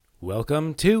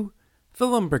Welcome to The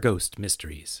Lumber Ghost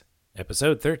Mysteries,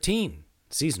 Episode 13,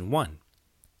 Season 1.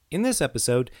 In this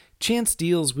episode, Chance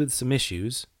deals with some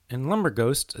issues, and Lumber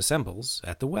Ghost assembles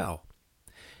at the well.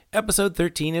 Episode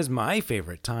 13 is my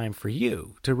favorite time for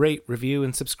you to rate, review,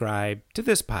 and subscribe to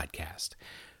this podcast.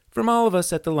 From all of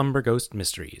us at The Lumber Ghost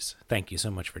Mysteries, thank you so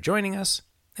much for joining us,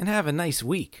 and have a nice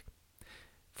week.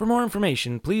 For more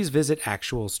information, please visit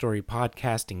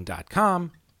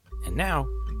actualstorypodcasting.com. And now,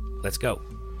 let's go.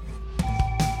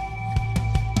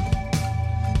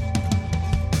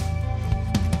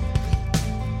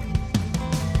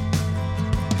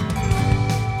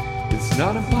 It's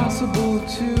not impossible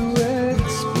to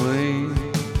explain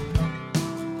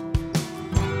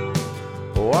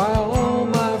why all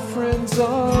my friends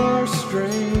are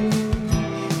strange.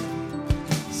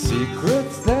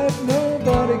 Secrets that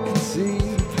nobody can see.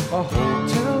 A whole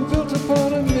town built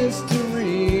upon a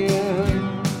mystery,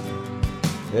 and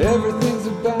everything's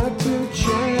about to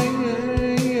change.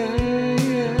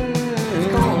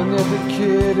 Calling every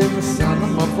kid in the sound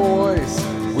of my voice.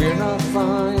 We're not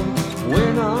fine.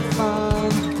 We're not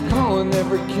fine. Calling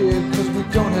every kid cause we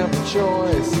don't have a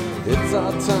choice. It's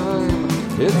our time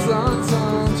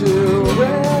to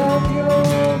rev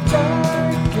your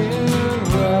bike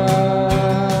and ride.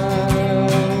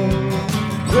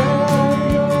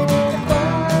 Rev your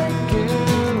bike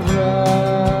and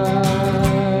ride.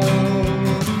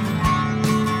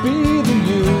 Be the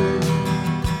you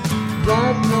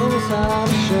that knows how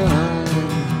to shine.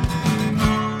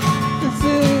 This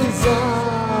is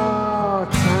our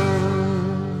time.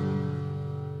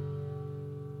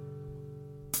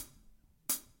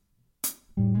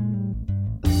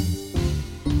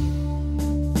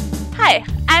 Hi,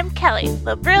 I'm Kelly,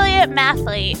 the brilliant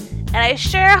mathlete, and I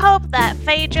sure hope that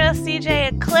Phaedra, CJ,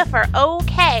 and Cliff are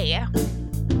okay.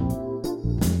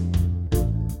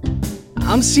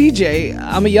 I'm CJ.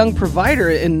 I'm a young provider,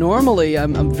 and normally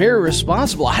I'm very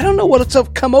responsible. I don't know what's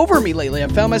come over me lately. I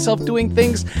found myself doing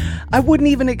things I wouldn't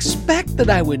even expect that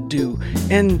I would do,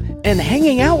 and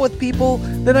hanging out with people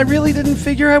that I really didn't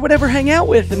figure I would ever hang out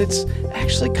with, and it's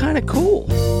actually kind of cool.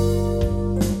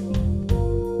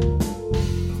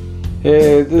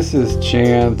 Hey, this is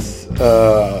Chance,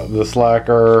 the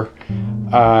slacker,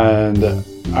 and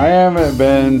I haven't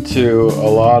been to a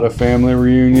lot of family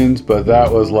reunions, but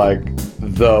that was like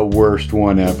the worst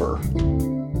one ever.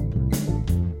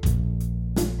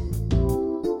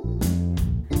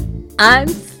 I'm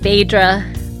Phaedra.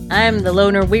 I'm the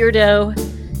loner weirdo.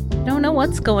 Don't know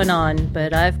what's going on,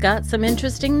 but I've got some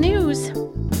interesting news.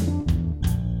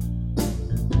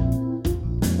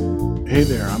 Hey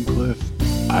there, I'm Cliff.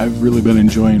 I've really been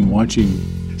enjoying watching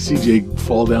CJ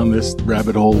fall down this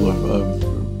rabbit hole of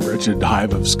wretched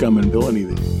hive of scum and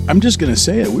villainy. I'm just going to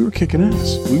say it. We were kicking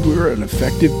ass. We were an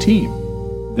effective team.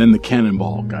 Then the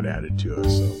cannonball got added to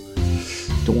us. So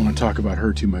don't want to talk about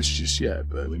her too much just yet.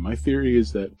 But my theory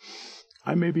is that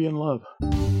I may be in love.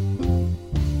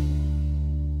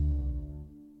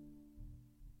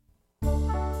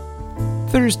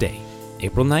 Thursday,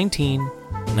 April 19,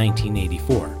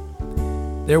 1984.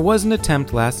 There was an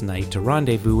attempt last night to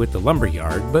rendezvous at the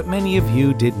lumberyard, but many of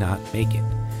you did not make it.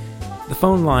 The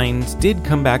phone lines did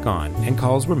come back on, and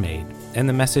calls were made, and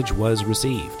the message was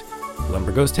received.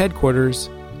 Lumber Ghost Headquarters,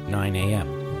 9 a.m.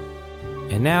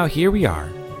 And now here we are,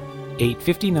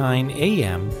 8:59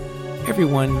 a.m.,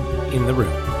 everyone in the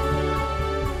room.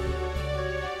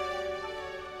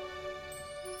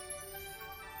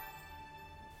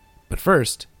 But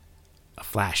first, a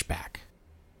flashback.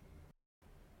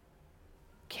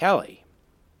 Kelly,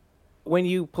 when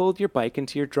you pulled your bike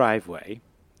into your driveway,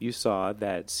 you saw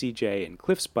that CJ and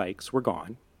Cliff's bikes were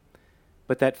gone,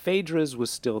 but that Phaedra's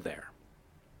was still there.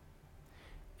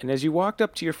 And as you walked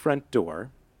up to your front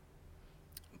door,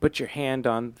 put your hand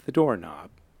on the doorknob,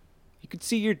 you could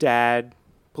see your dad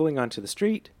pulling onto the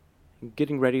street and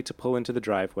getting ready to pull into the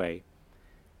driveway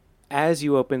as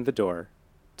you opened the door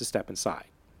to step inside.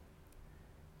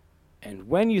 And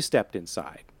when you stepped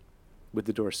inside, with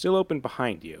the door still open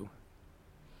behind you,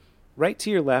 right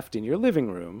to your left in your living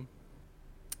room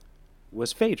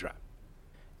was Phaedra.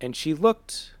 And she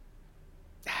looked...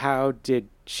 How did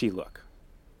she look?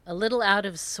 A little out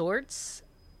of sorts,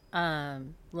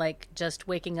 like just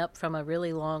waking up from a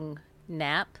really long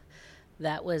nap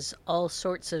that was all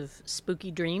sorts of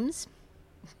spooky dreams.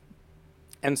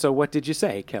 And so what did you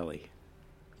say, Kelly?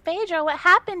 Phaedra, what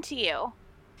happened to you?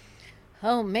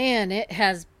 Oh man, it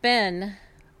has been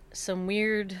some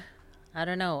weird,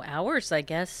 hours, I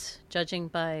guess, judging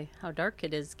by how dark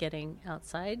it is getting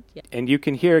outside. Yeah. And you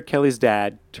can hear Kelly's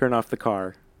dad turn off the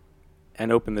car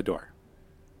and open the door.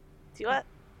 Do what?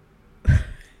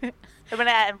 I'm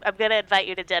gonna invite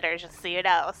you to dinner, just so you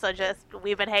know. So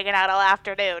we've been hanging out all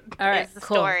afternoon. All right, is the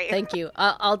cool. story. Thank you.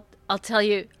 I'll tell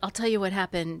you what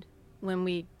happened when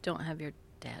we don't have your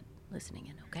dad listening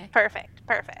in. Okay. Perfect.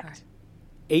 All right.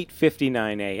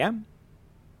 8:59 a.m.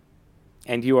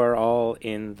 and you are all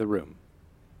in the room.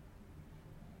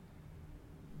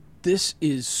 This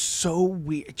is so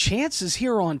weird. Chance is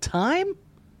here on time?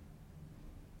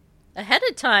 Ahead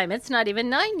of time. It's not even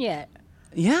 9 yet.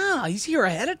 Yeah, he's here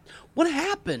ahead of... What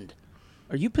happened?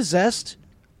 Are you possessed?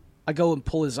 I go and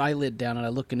pull his eyelid down and I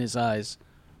look in his eyes.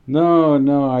 No,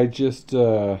 I just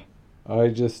didn't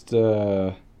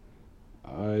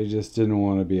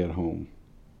want to be at home.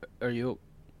 Are you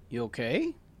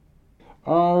okay?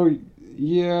 Oh,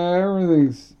 yeah,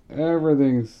 everything's,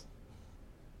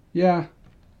 yeah.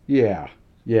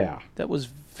 That was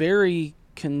very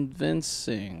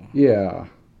convincing. Yeah.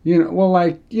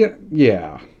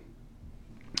 Yeah.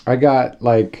 I got,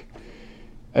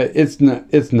 it's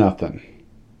nothing.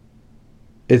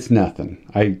 It's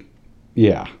nothing.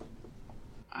 Yeah.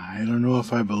 I don't know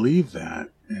if I believe that.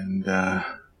 And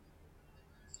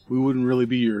we wouldn't really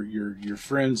be your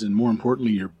friends, and more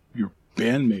importantly, your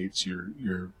bandmates,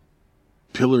 your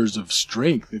pillars of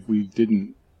strength if we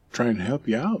didn't try and help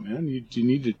you out, man. You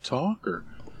need to talk or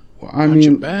punch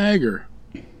a bag or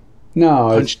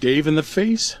punch Dave in the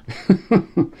face.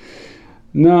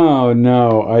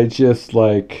 No. I just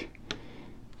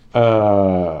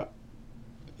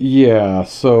yeah.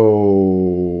 So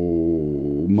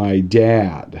my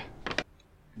dad.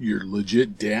 Your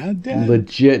legit dad?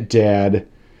 Legit dad.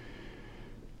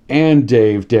 And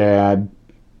Dave dad.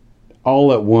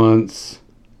 All at once.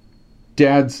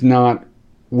 Dad's not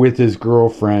with his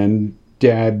girlfriend.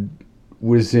 Dad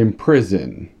was in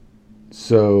prison.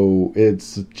 So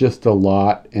it's just a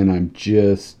lot, and I'm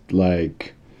just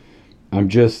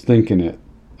thinking it.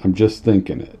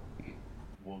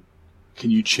 Well,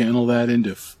 can you channel that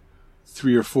into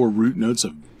 3 or 4 root notes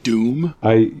of doom?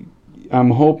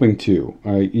 I'm hoping to.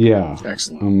 Yeah.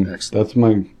 Excellent. That's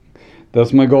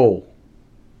my goal.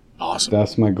 Awesome.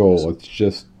 That's my goal. It's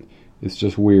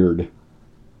just weird.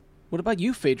 What about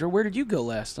you, Phaedra? Where did you go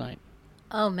last night?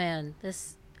 Oh man,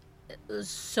 this was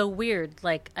so weird.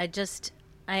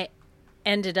 I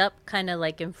ended up kind of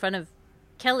in front of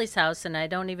Kelly's house, and I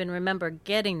don't even remember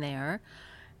getting there.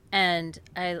 And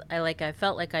I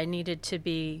felt like I needed to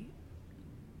be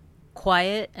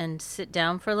quiet and sit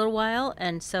down for a little while.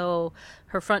 And so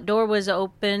her front door was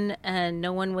open and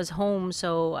no one was home.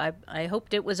 So I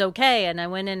hoped it was okay. And I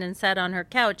went in and sat on her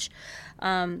couch.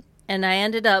 And I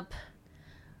ended up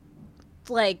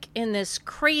in this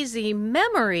crazy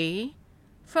memory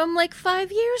from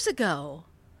 5 years ago.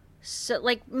 So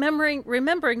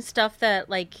remembering stuff that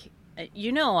I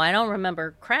don't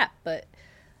remember crap, but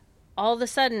all of a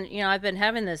sudden, I've been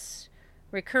having this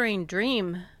recurring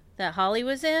dream that Holly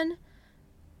was in,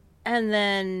 and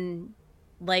then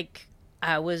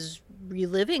I was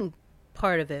reliving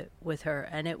part of it with her,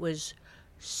 and it was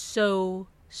so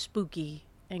spooky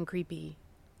and creepy.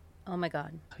 Oh my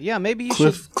god. Yeah, maybe you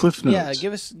should Cliff notes. Yeah,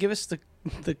 give us the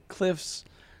Cliff's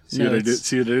See notes. what I did?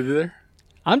 See what I did there?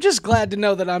 I'm just glad to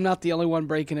know that I'm not the only one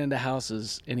breaking into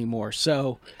houses anymore.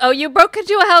 So, Oh, you broke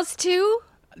into a house too?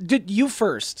 did you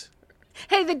first?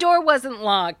 Hey, the door wasn't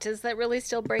locked. Is that really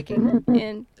still breaking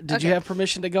in? Did you have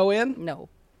permission to go in? No.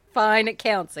 Fine, it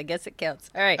counts. I guess it counts.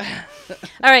 All right.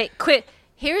 All right, quit.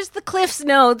 Here's the Cliff's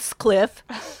notes, Cliff.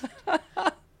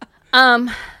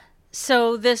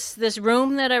 So this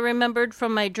room that I remembered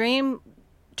from my dream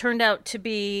turned out to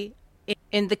be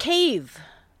in the cave.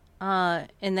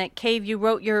 In that cave you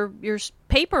wrote your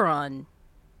paper on.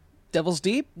 Devil's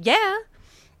Deep? Yeah.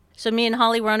 So me and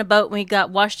Holly were on a boat and we got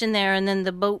washed in there, and then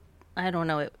the boat, I don't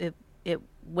know, it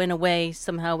went away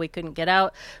somehow. We couldn't get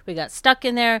out. We got stuck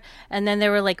in there, and then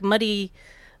there were muddy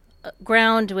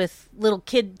ground with little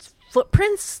kids'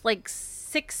 footprints,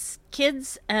 6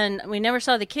 kids, and we never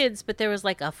saw the kids, but there was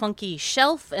a funky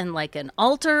shelf and an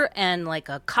altar and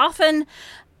a coffin,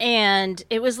 and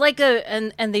it was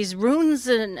and these runes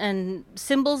and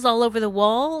symbols all over the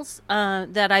walls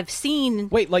that I've seen.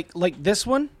 Wait, like this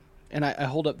one? And I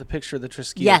hold up the picture of the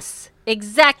Triskele. Yes,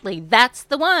 exactly. That's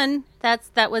the one.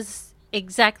 That was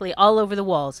exactly all over the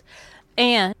walls.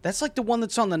 And That's the one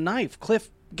that's on the knife. Cliff,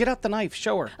 get out the knife.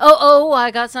 Show her. oh, I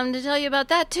got something to tell you about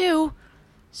that too.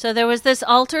 So there was this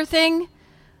altar thing,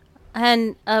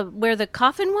 and where the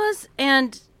coffin was,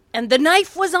 and the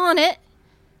knife was on it,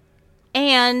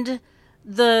 and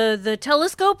the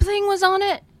telescope thing was on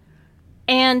it,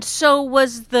 and so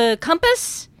was the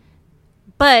compass.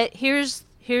 But here's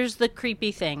the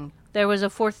creepy thing. There was a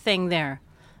 4th thing there.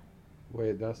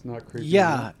 Wait, that's not creepy.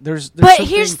 Yeah, there's But something-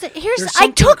 here's there's I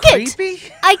something took creepy?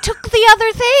 it. I took the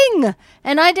other thing,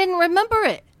 and I didn't remember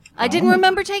it. I didn't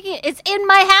remember taking it. It's in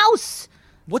my house.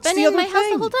 What's Been the in other my thing?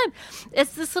 house the whole time.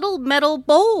 It's this little metal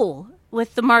bowl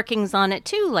with the markings on it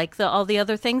too, like all the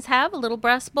other things have, a little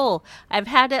brass bowl. I've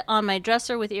had it on my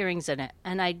dresser with earrings in it,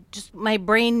 and my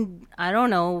brain, I don't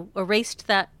know, erased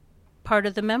that part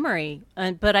of the memory.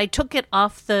 But I took it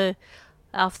off the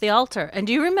altar. And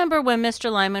do you remember when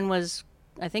Mr. Lyman was,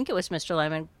 I think it was Mr.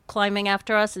 Lyman, climbing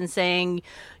after us and saying,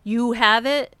 "You have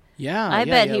it"? Yeah, I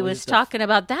bet he was talking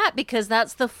about that, because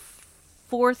that's the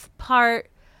fourth part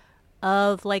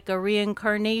of like a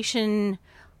reincarnation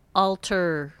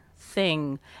altar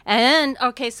thing. And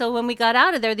okay, so when we got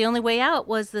out of there, the only way out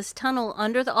was this tunnel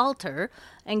under the altar.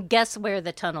 And guess where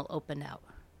the tunnel opened out?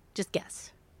 Just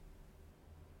guess.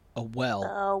 A well.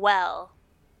 Oh, well.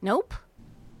 Nope.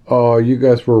 Oh, you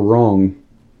guys were wrong.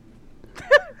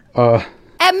 At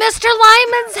Mr.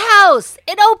 Lyman's house.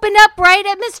 It opened up right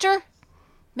at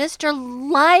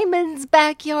Mr. Lyman's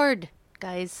backyard,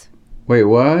 guys. Wait,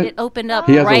 what? It opened up.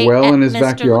 He has a right well at in his Mr.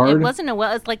 backyard? It wasn't a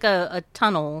well. It's like a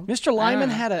tunnel. Mr. Lyman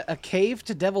had a cave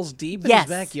to Devil's Deep in Yes. his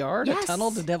backyard. Yes. A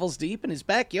tunnel to Devil's Deep in his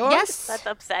backyard. Yes. That's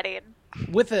upsetting.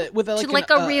 With a like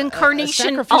a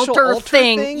reincarnation sacrificial altar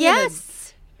thing. and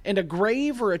Yes. and a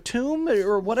grave or a tomb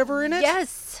or whatever in it.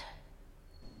 Yes.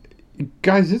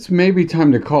 Guys, it's maybe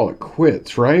time to call it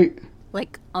quits, right?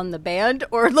 Like on the band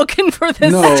or looking for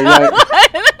this No, stuff?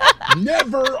 like,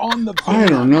 Never on the I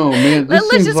don't know, man. This Let's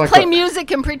seems just like play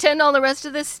music and pretend all the rest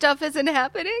of this stuff isn't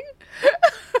happening.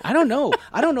 I don't know.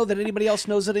 I don't know that anybody else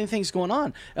knows that anything's going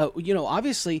on.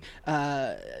 Obviously,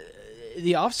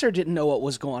 the officer didn't know what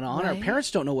was going on. Our Right.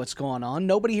 parents don't know what's going on.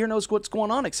 Nobody here knows what's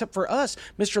going on except for us.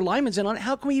 Mr. Lyman's in on it.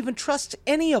 How can we even trust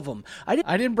any of them? I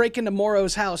didn't break into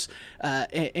Morrow's house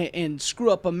and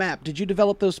screw up a map. Did you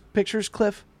develop those pictures,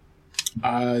 Cliff?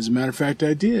 As a matter of fact,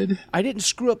 I did. I didn't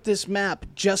screw up this map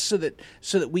just so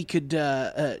that we could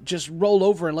just roll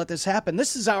over and let this happen.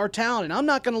 This is our town, and I'm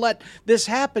not going to let this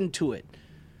happen to it.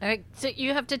 All right, so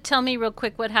you have to tell me real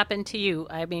quick what happened to you.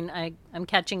 I mean, I'm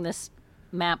catching this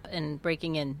map and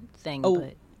breaking in thing. Oh,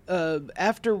 but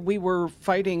after we were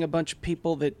fighting a bunch of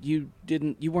people that you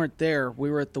weren't there. We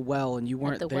were at the well, and you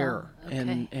weren't the there. well,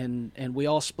 okay. And we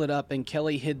all split up, and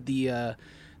Kelly hid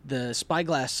the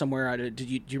spyglass somewhere. Do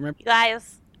you remember? You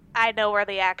guys, I know where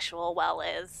the actual well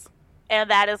is. And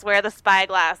that is where the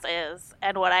spyglass is.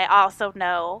 And what I also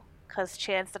know, because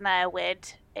Chance and I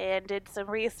went and did some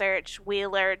research, we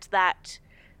learned that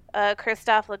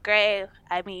Christophe Legray,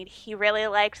 I mean, he really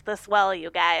liked this well, you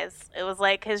guys. It was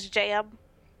like his jam.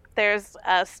 There's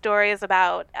stories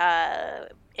about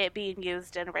it being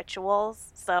used in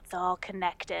rituals, so it's all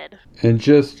connected. And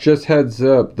just heads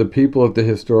up, the people at the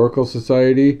Historical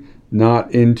Society,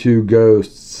 not into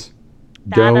ghosts.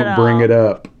 Not at Don't bring all. it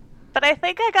up. But I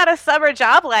think I got a summer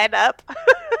job lined up.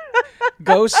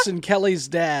 Ghosts and Kelly's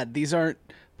dad. These aren't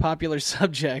popular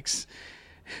subjects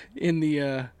in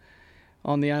the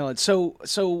on the island. So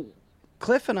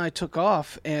Cliff and I took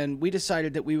off, and we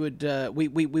decided that we would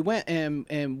we went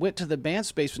and went to the band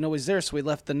space, but nobody's there, so we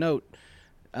left the note.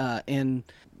 And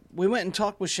we went and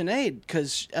talked with Sinead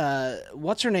because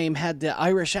what's her name had the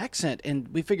Irish accent, and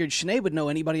we figured Sinead would know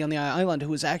anybody on the island who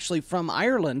was actually from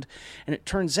Ireland. And it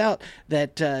turns out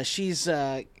that she's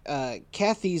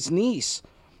Kathy's niece,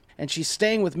 and she's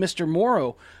staying with Mr.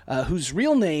 Morrow, whose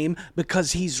real name,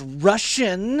 because he's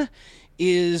Russian,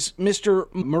 is Mr.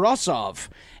 Morozov.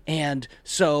 And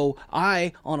so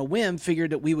I, on a whim,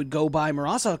 figured that we would go by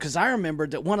Morozov because I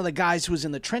remembered that one of the guys who was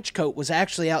in the trench coat was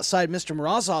actually outside Mr.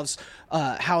 Morozov's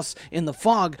house in the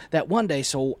fog that one day.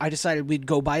 So I decided we'd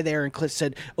go by there, and Cliff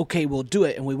said, okay, we'll do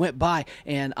it. And we went by,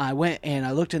 and I went and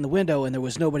I looked in the window, and there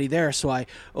was nobody there. So I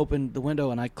opened the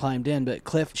window and I climbed in. But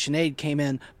Cliff, Sinead came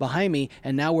in behind me,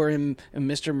 and now we're in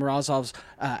Mr. Morozov's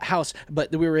house.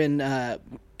 But we were in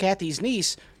Kathy's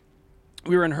niece.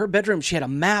 We were in her bedroom. She had a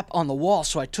map on the wall,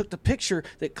 so I took the picture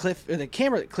that the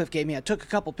camera that Cliff gave me. I took a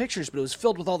couple pictures, but it was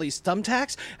filled with all these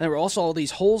thumbtacks, and there were also all these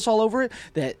holes all over it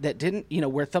that didn't,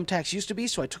 where thumbtacks used to be.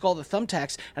 So I took all the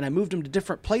thumbtacks and I moved them to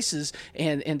different places,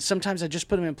 and sometimes I just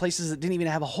put them in places that didn't even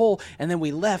have a hole. And then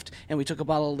we left, and we took a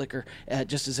bottle of liquor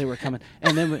just as they were coming,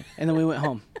 and then we went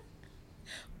home.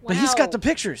 Wow. But he's got the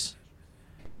pictures.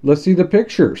 Let's see the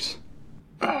pictures.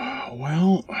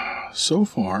 Well, so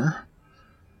far,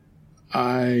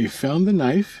 I found the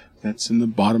knife. That's in the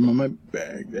bottom of my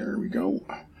bag. There we go.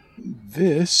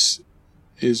 This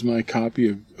is my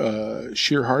copy of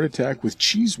Sheer Heart Attack with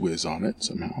Cheese Whiz on it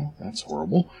somehow. That's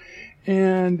horrible.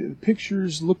 And the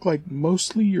pictures look like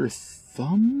mostly your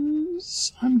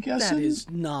thumbs, I'm guessing. That is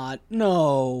not.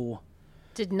 No.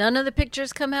 Did none of the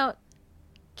pictures come out?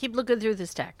 Keep looking through the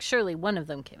stack. Surely one of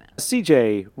them came out.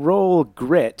 CJ, roll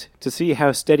grit to see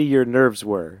how steady your nerves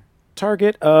were.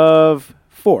 Target of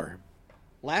 4.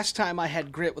 Last time I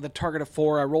had grit with a target of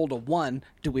 4, I rolled a 1.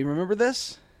 Do we remember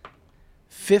this?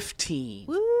 15.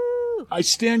 Woo! I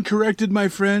stand corrected, my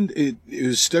friend. It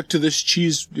was stuck to this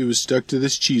cheese. It was stuck to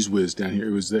this cheese whiz down here.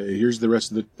 It was here's the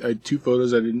rest of the. I had 2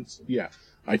 photos. I didn't. Yeah,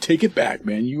 I take it back,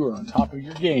 man. You are on top of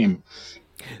your game.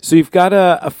 So you've got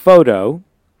a photo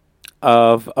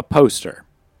of a poster,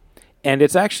 and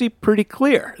it's actually pretty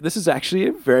clear. This is actually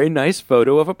a very nice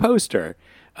photo of a poster.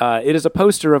 It is a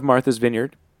poster of Martha's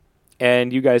Vineyard,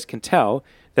 and you guys can tell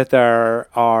that there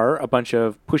are a bunch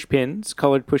of push pins,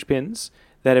 colored push pins,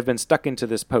 that have been stuck into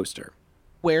this poster.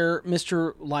 Where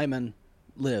Mr. Lyman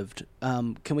lived,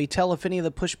 can we tell if any of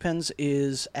the push pins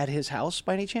is at his house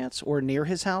by any chance, or near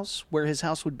his house, where his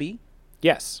house would be?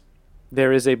 Yes,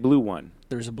 there is a blue one.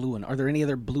 There's a blue one. Are there any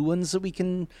other blue ones that we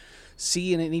can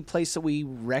see in any place that we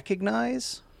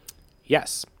recognize?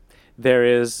 Yes, there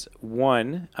is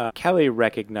one Kelly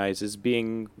recognizes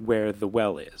being where the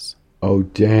well is. Oh,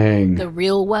 dang. The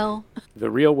real well? The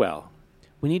real well.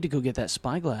 We need to go get that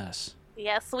spyglass.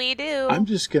 Yes, we do. I'm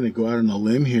just going to go out on a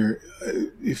limb here.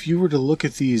 If you were to look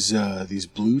at these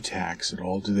blue tacks at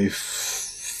all, do they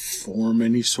form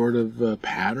any sort of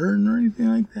pattern or anything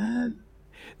like that?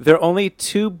 There are only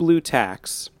 2 blue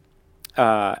tacks,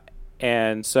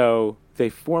 and so they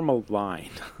form a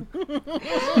line.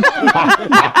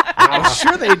 Oh,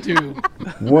 sure they do.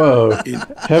 Whoa.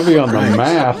 Heavy on the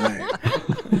math.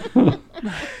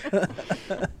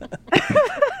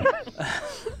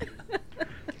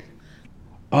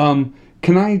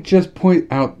 Can I just point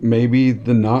out maybe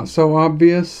the not so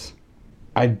obvious?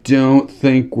 I don't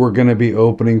think we're going to be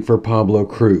opening for Pablo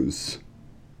Cruz.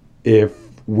 If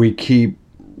we keep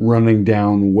running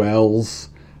down wells,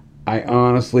 I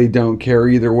honestly don't care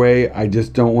either way. I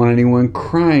just don't want anyone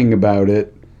crying about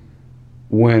it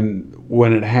when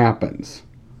it happens.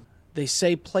 They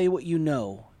say play what you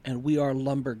know, and we are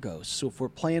lumber ghosts. So if we're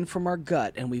playing from our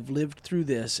gut and we've lived through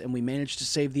this and we managed to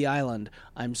save the island,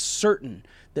 I'm certain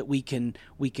that we can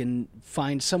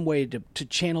find some way to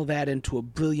channel that into a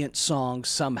brilliant song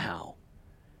somehow.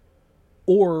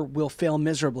 Or we'll fail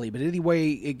miserably, but any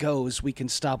way it goes, we can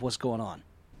stop what's going on.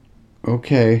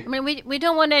 Okay. I mean, we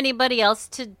don't want anybody else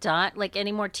to die, like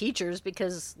any more teachers,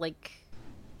 because, like,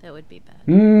 that would be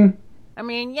bad. I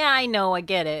mean, yeah, I know, I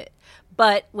get it.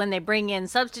 But when they bring in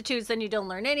substitutes, then you don't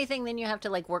learn anything, then you have to,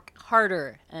 like, work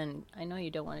harder. And I know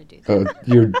you don't want to do that.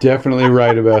 You're definitely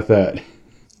right about that.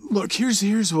 Look,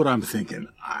 here's what I'm thinking.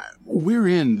 We're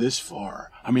in this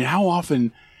far. I mean, how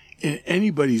often in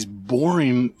anybody's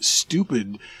boring,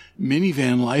 stupid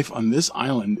minivan life on this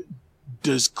island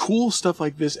does cool stuff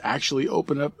like this actually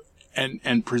open up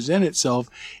and present itself,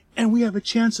 and we have a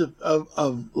chance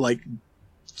of like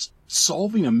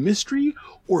solving a mystery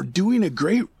or doing a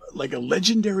great, like a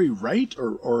legendary rite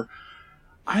or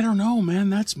I don't know, man,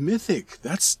 that's mythic.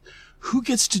 That's who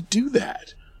gets to do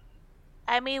that?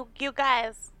 I mean, you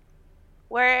guys,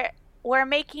 we're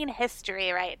making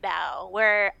history right now.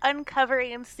 We're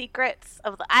uncovering secrets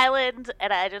of the island,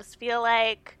 and I just feel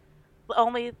like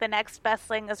only the next best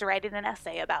thing is writing an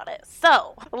essay about it.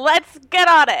 So, let's get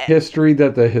on it. History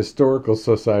that the Historical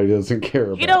Society doesn't care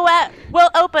about. You know what? We'll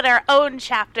open our own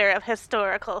chapter of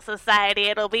Historical Society.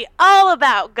 It'll be all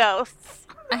about ghosts.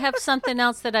 I have something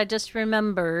else that I just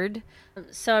remembered.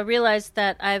 So I realized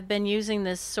that I've been using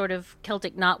this sort of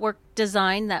Celtic knotwork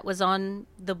design that was on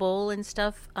the bowl and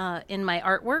stuff in my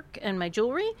artwork and my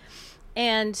jewelry.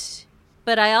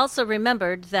 But I also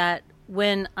remembered that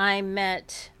when I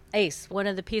met Ace, one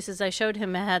of the pieces I showed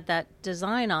him had that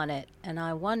design on it. And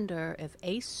I wonder if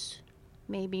Ace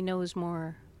maybe knows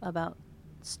more about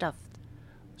stuff.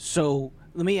 So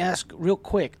let me ask real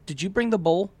quick, did you bring the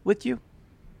bowl with you?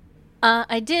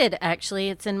 I did, actually.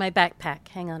 It's in my backpack.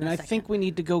 Hang on and a I second. think we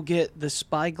need to go get the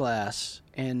spyglass,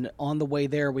 and on the way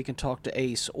there we can talk to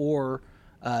Ace, or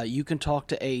you can talk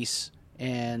to Ace,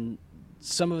 and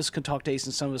some of us can talk to Ace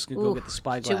and some of us can go get the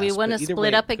spyglass. Do we want to But either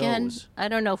split way up it again? goes- I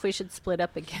don't know if we should split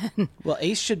up again. Well,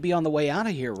 Ace should be on the way out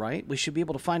of here, right? We should be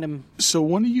able to find him. So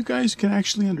one of you guys can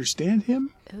actually understand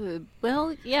him?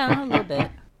 Well, yeah, a little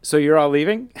bit. So you're all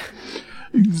leaving?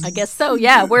 I guess so.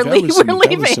 Yeah, we're That was leaving.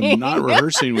 That was some not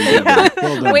rehearsing we did. Well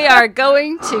done. We are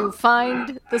going to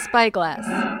find the spyglass.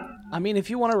 I mean, if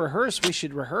you want to rehearse, we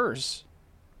should rehearse.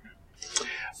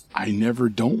 I never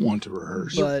don't want to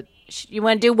rehearse. But You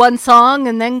want to do one song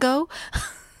and then go?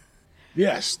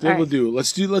 Yes, that All will right. do.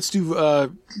 Let's do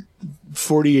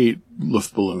 48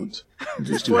 Luftballons.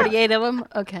 Just do that. 48 of them?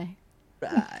 Okay.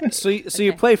 So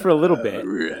you play for a little bit.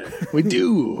 We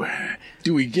do.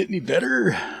 Do we get any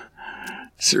better?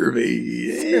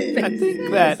 Survey. I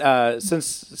think that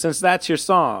since that's your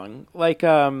song, like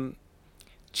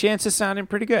Chance is sounding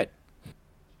pretty good.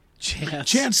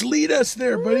 Chance, lead us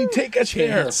there, buddy. Take us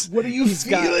Chance. there. What are you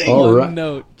feeling? All right.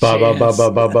 Note. So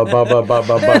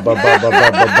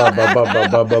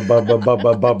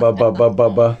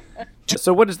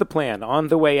what is the plan? On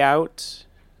the way out,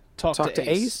 Talk to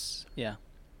Ace? Yeah.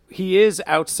 He is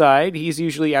outside. He's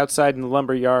usually outside in the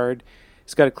lumber yard.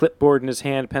 He's got a clipboard in his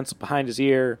hand, pencil behind his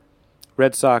ear,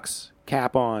 Red Sox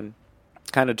cap on,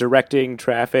 kind of directing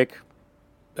traffic.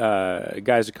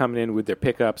 Guys are coming in with their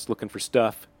pickups looking for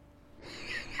stuff.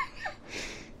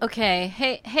 Okay.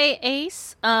 Hey,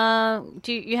 Ace.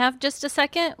 Do you have just a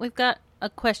second? We've got a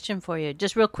question for you,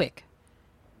 just real quick.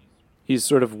 He's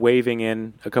sort of waving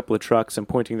in a couple of trucks and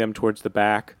pointing them towards the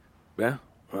back. Yeah.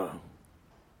 Oh.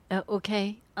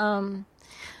 Okay.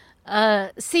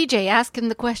 CJ, ask him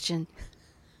the question.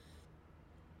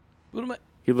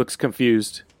 He looks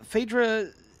confused. Phaedra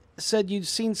said you'd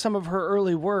seen some of her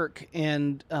early work,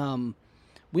 and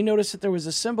we noticed that there was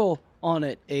a symbol on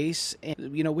it, Ace.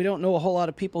 And, we don't know a whole lot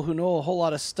of people who know a whole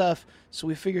lot of stuff, so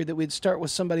we figured that we'd start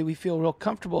with somebody we feel real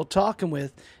comfortable talking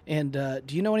with. And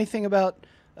do you know anything about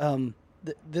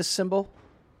this symbol?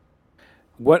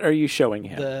 What are you showing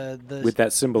him with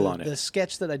that symbol on it? The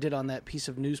sketch that I did on that piece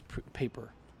of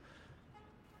newspaper.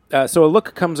 So a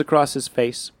look comes across his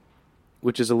face,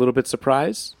 which is a little bit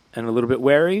surprise and a little bit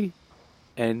wary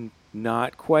and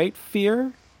not quite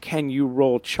fear. Can you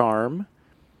roll charm?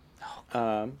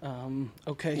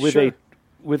 Okay, with sure.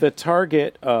 With a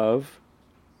target of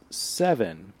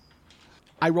 7.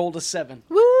 I rolled a 7.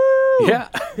 Woo! Yeah.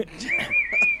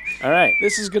 All right.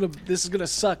 This is gonna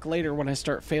suck later when I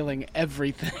start failing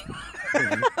everything.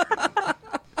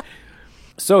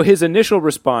 So his initial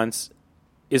response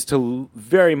is to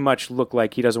very much look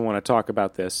like he doesn't want to talk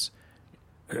about this.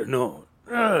 No.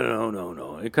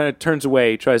 It kind of turns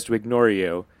away, tries to ignore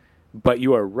you, but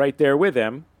you are right there with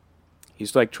him.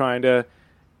 He's like trying to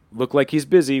look like he's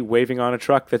busy, waving on a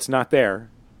truck that's not there.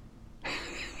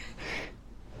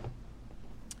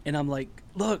 And I'm like,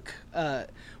 look,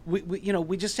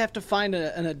 we just have to find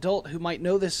an adult who might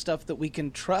know this stuff that we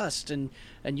can trust. And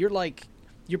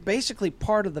you're basically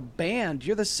part of the band.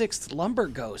 You're the 6th lumber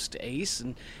ghost, Ace.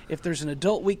 And if there's an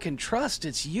adult we can trust,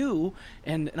 it's you.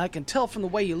 And I can tell from the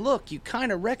way you look, you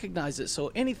kind of recognize it.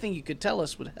 So anything you could tell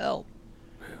us would help.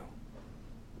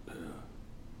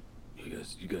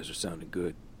 You guys are sounding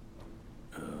good.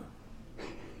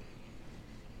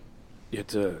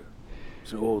 It's an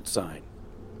old sign.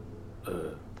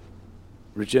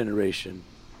 Regeneration.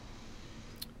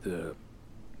 But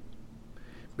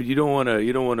you don't want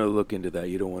to look into that.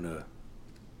 You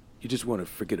just want to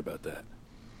forget about that.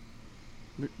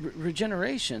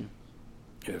 Regeneration.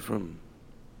 Yeah, from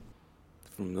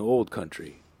the old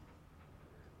country.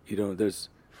 There's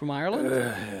from Ireland.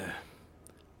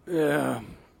 Yeah.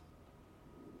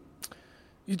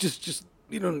 You just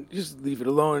leave it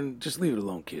alone. Just leave it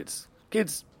alone, kids.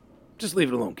 Kids, just leave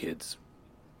it alone, kids.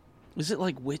 Is it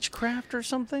like witchcraft or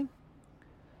something?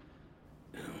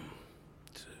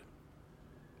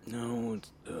 No,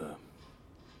 it's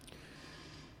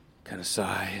kind of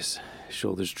sighs.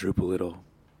 Shoulders droop a little.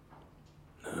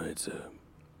 No, it's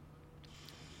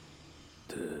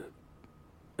the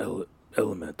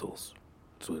elementals.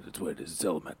 That's what it is. It's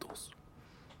elementals.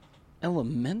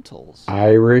 Elementals?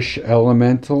 Irish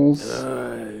elementals?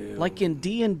 Like in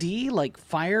D&D, like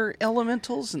fire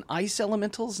elementals and ice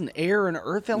elementals and air and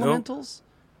earth elementals?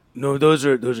 No, those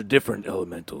are different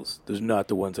elementals. Those are not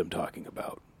the ones I'm talking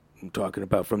about. I'm talking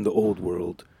about from the old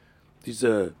world. This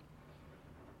is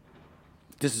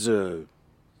a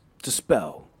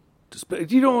spell.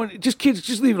 You don't want kids.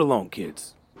 Just leave it alone,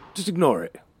 kids. Just ignore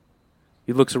it.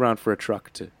 He looks around for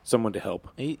someone to help.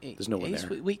 There's no one Ace,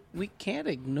 there. We can't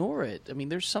ignore it. I mean,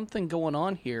 there's something going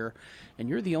on here, and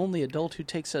you're the only adult who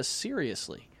takes us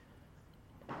seriously.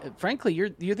 Frankly, you're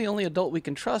the only adult we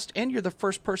can trust, and you're the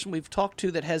first person we've talked to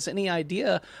that has any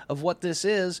idea of what this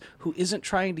is, who isn't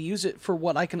trying to use it for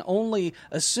what I can only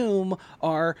assume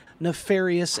are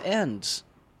nefarious ends.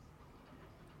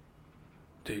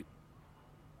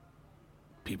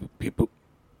 People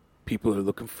are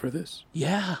looking for this.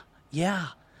 Yeah.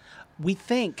 We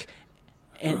think,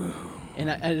 and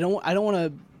I don't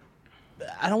want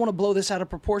to blow this out of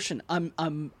proportion. I'm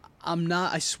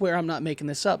not. I swear I'm not making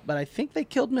this up. But I think they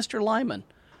killed Mr. Lyman,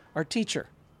 our teacher.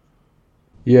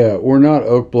 Yeah, we're not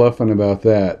Oak Bluffing about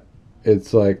that.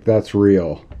 It's like, that's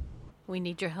real. We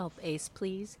need your help, Ace,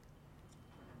 please.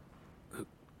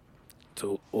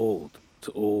 So old. It's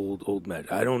old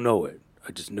magic. I don't know it.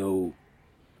 I just know.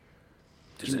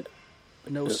 Does it?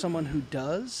 Know someone who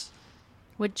does?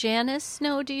 Would Janice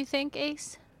know, do you think,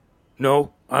 Ace?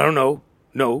 No, I don't know.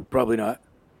 No, probably not.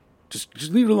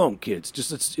 Just leave it alone, kids.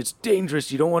 Just it's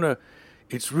dangerous. You don't want to.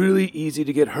 It's really easy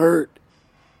to get hurt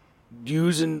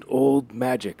using old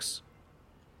magics.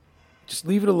 Just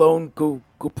leave it alone. Go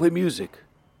play music.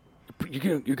 You're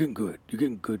getting good. You're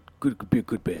getting good. Good could be a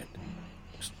good band.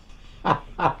 Okay.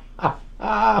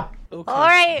 All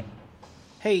right.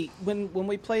 Hey, when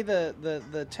we play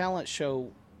the talent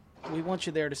show, we want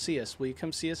you there to see us. Will you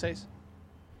come see us, Ace?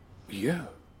 Yeah,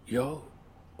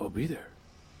 I'll be there.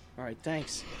 All right,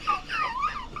 thanks.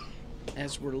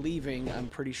 As we're leaving, I'm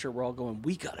pretty sure we're all going,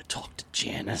 we gotta talk to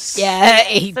Janice. Yeah.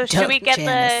 So should we get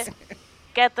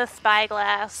the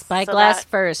spyglass? Spyglass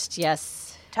first,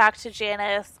 yes. Talk to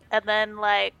Janice, and then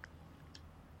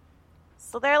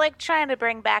so they're trying to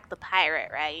bring back the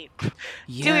pirate, right?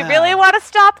 Yeah. Do we really want to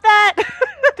stop that?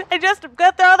 I'm gonna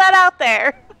throw that out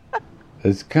there.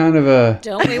 It's kind of a...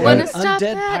 Don't we want to stop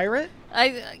undead that? pirate?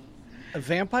 A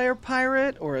vampire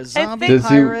pirate or a I zombie think-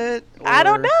 pirate? I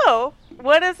don't or- know.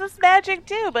 What does this magic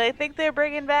do? But I think they're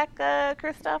bringing back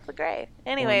Kristoff the Grey.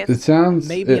 Anyways, It sounds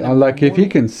Maybe in a like if he morning.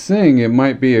 can sing, it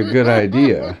might be a good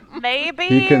idea. maybe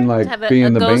He can Have be a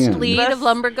in the ghost band. lead of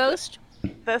Lumber Ghost?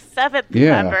 the seventh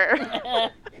Yeah. member.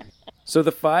 So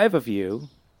the five of you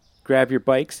grab your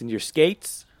bikes and your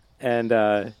skates and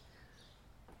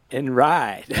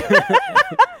ride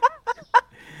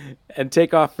and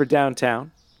take off for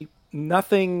downtown.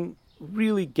 Nothing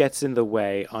really gets in the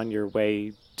way on your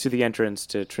way to the entrance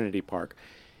to Trinity Park.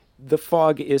 The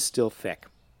fog is still thick,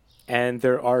 and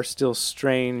there are still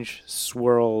strange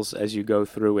swirls as you go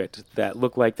through it that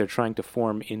look like they're trying to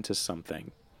form into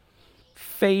something.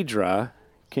 Phaedra,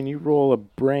 can you roll a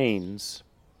brains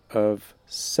of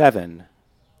 7?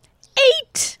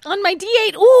 8 on my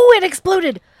D8. Ooh, it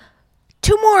exploded.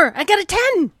 2 more. I got a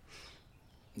 10.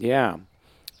 Yeah.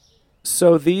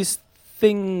 So these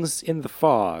things in the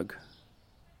fog,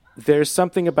 there's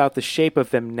something about the shape of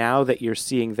them now that you're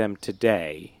seeing them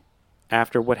today,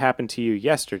 after what happened to you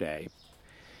yesterday,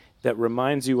 that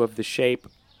reminds you of the shape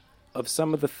of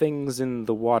some of the things in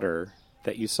the water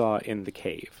that you saw in the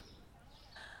cave.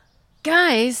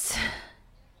 Guys,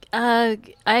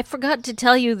 I forgot to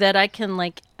tell you that I can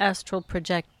astral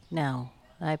project now.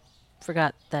 I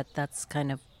forgot that that's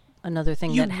kind of another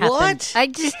thing You that happened. what? I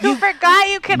just You forgot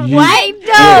you can You- what? I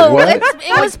know. Wait, what?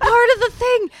 It was part of the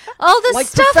thing. All this Like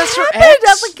stuff Professor happened.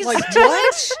 X? I'm Like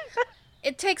what?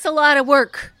 It takes a lot of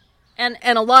work and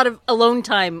a lot of alone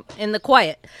time in the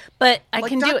quiet, but I Like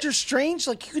can do Doctor it. Strange?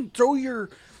 Like you can throw your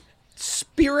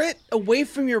spirit away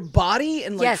from your body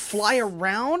and Yes. fly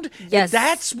around? Yes.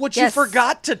 That's what Yes. you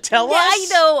forgot to tell Yeah,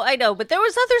 us? I know, but there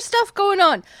was other stuff going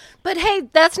on. But hey,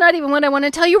 that's not even what I want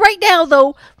to tell you right now,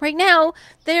 though. Right now,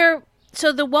 there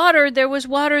was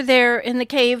water there in the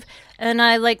cave, and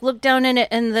I looked down in it,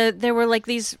 and there were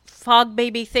these fog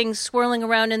baby things swirling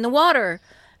around in the water,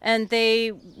 and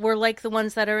they were like the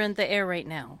ones that are in the air right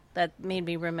now. That made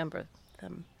me remember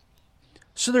them.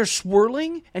 So they're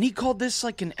swirling, and he called this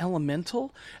an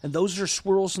elemental, and those are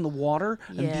swirls in the water,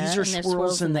 and Yeah, these are and they're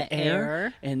swirls in the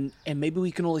air, and maybe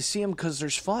we can only see them because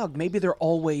there's fog. Maybe they're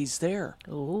always there.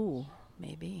 Ooh,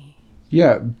 maybe.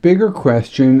 Yeah, bigger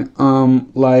question.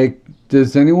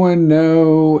 Does anyone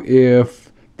know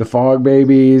if the fog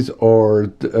babies or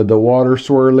the water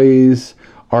swirlies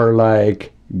are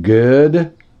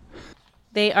good?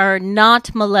 They are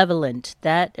not malevolent.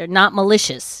 That are not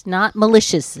malicious. Not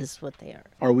malicious is what they are.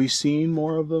 Are we seeing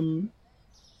more of them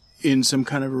in some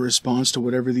kind of a response to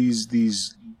whatever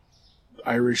these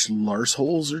Irish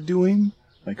larseholes are doing?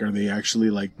 Are they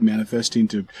actually manifesting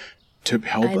to help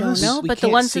I don't us? know. We but the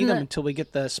can't ones see in them the- until we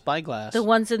get the spyglass. The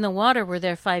ones in the water were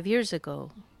there 5 years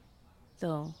ago,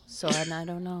 though. So I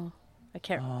don't know. I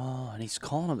can't. Oh, and he's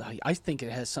calling them. I think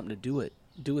it has something to do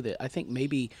with it. I think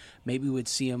maybe we'd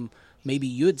see them. Maybe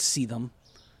you'd see them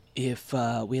if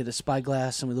we had the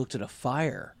spyglass and we looked at a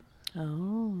fire.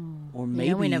 Oh. Or Yeah,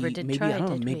 maybe we never did maybe try, I don't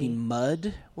know, did maybe we?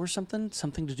 mud or something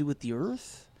to do with the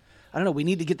earth. I don't know. We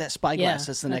need to get that spyglass.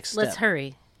 That's the next step. Let's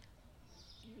hurry.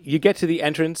 You get to the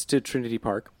entrance to Trinity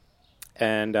Park,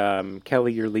 and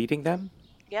Kelly, you're leading them.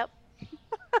 Yep.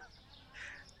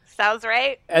 Sounds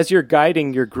right. As you're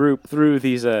guiding your group through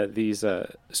these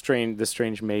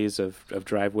strange maze of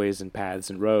driveways and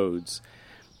paths and roads,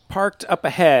 parked up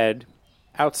ahead,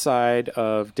 outside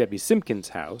of Debbie Simpkins'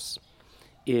 house,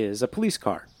 is a police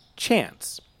car.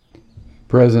 Chance.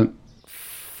 Present.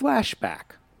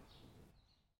 Flashback.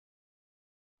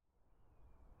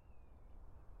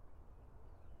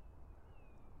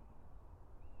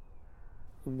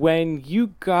 When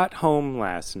you got home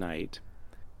last night,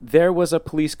 there was a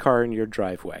police car in your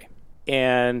driveway,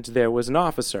 and there was an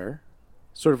officer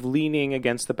sort of leaning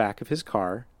against the back of his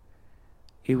car.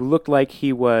 He looked like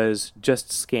he was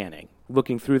just scanning,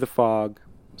 looking through the fog,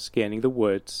 scanning the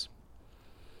woods.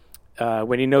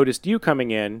 When he noticed you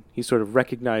coming in, he sort of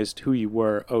recognized who you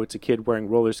were. Oh, it's a kid wearing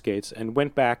roller skates, and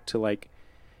went back to, like,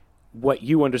 what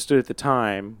you understood at the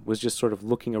time was just sort of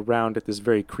looking around at this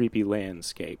very creepy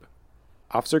landscape.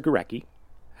 Officer Gorecki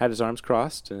had his arms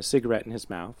crossed and a cigarette in his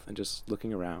mouth and just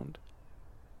looking around.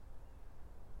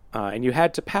 And you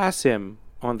had to pass him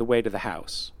on the way to the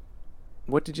house.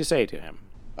 What did you say to him?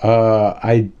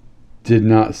 I did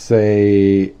not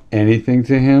say anything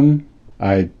to him.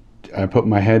 I put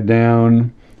my head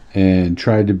down and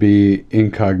tried to be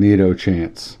incognito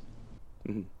Chance.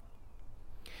 Mm-hmm.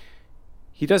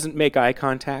 He doesn't make eye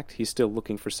contact. He's still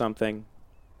looking for something.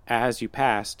 As you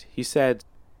passed, he said,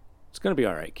 "It's going to be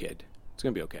all right, kid. It's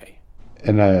going to be okay."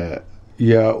 And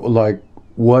yeah, like,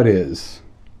 what is?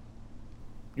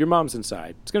 Your mom's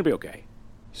inside. It's going to be okay.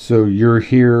 So you're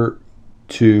here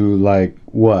to, like,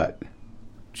 what?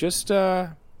 Just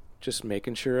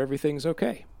making sure everything's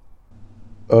okay.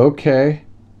 Okay.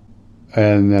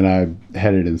 And then I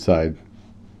headed inside.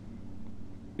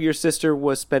 Your sister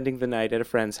was spending the night at a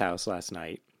friend's house last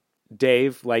night.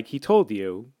 Dave, like he told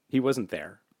you, he wasn't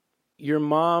there. Your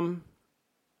mom...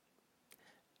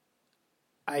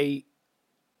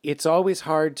 It's always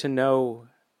hard to know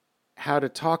how to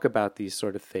talk about these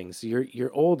sort of things.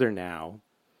 You're older now,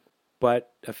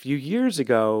 but a few years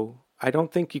ago, I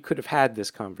don't think you could have had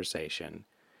this conversation.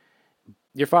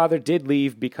 Your father did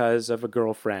leave because of a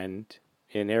girlfriend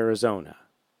in Arizona,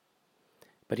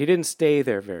 but he didn't stay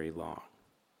there very long.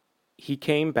 He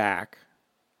came back,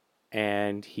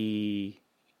 and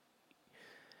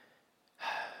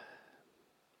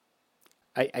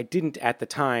I didn't at the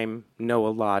time know a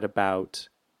lot about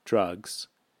drugs,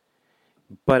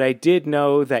 but I did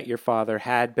know that your father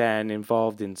had been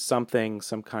involved in something,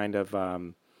 some kind of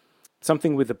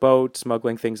something with the boat,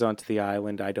 smuggling things onto the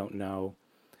island, I don't know.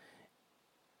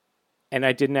 And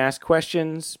I didn't ask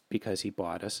questions because he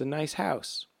bought us a nice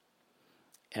house.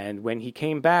 And when he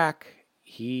came back,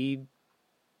 he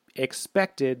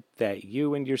expected that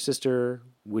you and your sister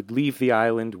would leave the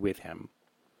island with him.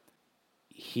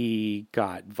 He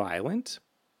got violent,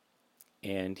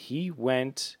 and he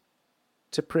went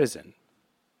to prison.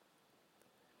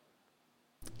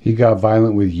 He got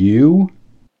violent with you?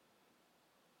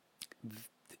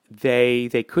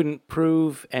 They couldn't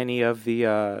prove any of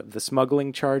the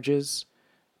smuggling charges,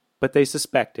 but they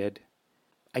suspected.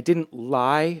 I didn't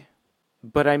lie,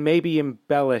 but I maybe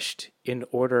embellished in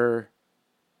order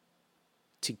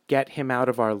to get him out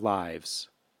of our lives.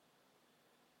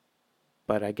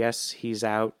 But I guess he's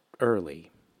out early.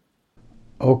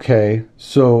 Okay,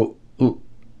 so,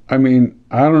 I mean,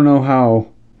 I don't know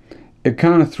how... It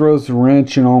kind of throws a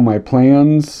wrench in all my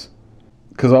plans,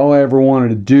 because all I ever wanted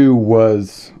to do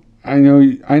was... I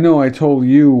know I told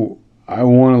you I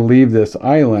want to leave this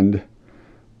island,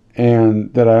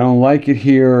 and that I don't like it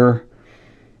here.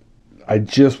 I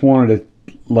just wanted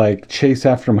to, like, chase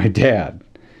after my dad.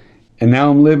 And now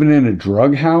I'm living in a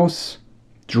drug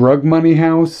money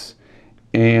house,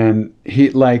 and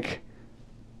he, like,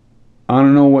 I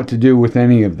don't know what to do with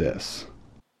any of this.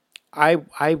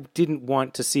 I didn't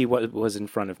want to see what was in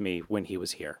front of me when he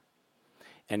was here.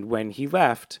 And when he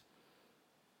left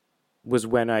was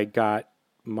when I got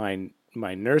my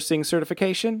nursing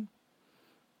certification,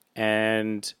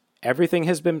 and everything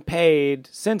has been paid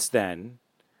since then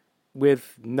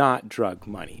with not drug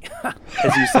money,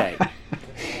 as you say.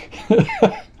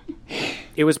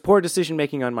 It was poor decision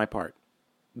making on my part,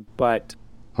 but...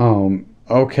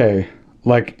 Okay.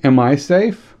 Like, am I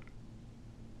safe?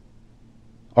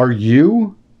 Are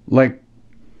you? Like,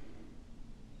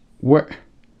 what?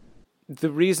 The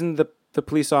reason the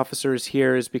police officer is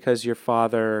here is because your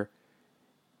father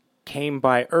came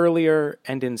by earlier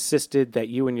and insisted that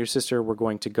you and your sister were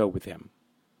going to go with him.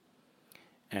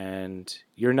 And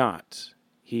you're not.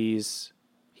 He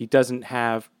doesn't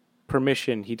have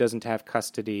permission. He doesn't have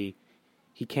custody.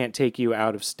 He can't take you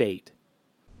out of state.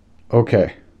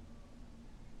 Okay.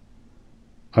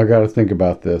 I gotta think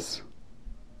about this.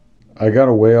 I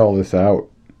gotta weigh all this out.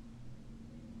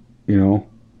 You know?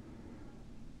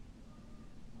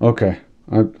 Okay.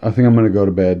 I think I'm gonna go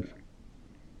to bed.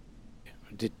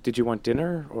 Did you want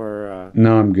dinner, or...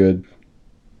 No, I'm good.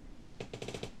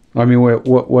 I mean, wait,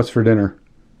 what's for dinner?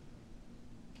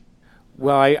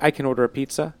 Well, I can order a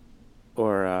pizza,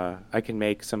 or I can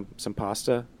make some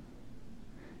pasta.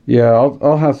 Yeah,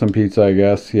 I'll have some pizza, I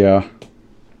guess, yeah.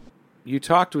 You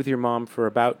talked with your mom for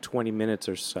about 20 minutes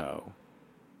or so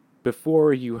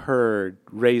before you heard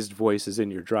raised voices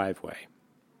in your driveway.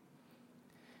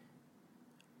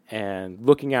 And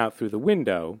looking out through the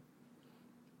window,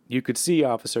 you could see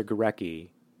Officer Gorecki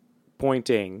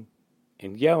pointing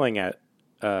and yelling at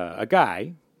a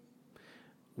guy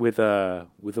with a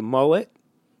mullet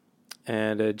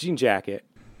and a jean jacket.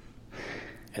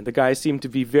 And the guy seemed to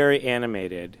be very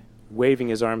animated, waving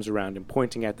his arms around and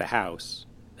pointing at the house,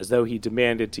 as though he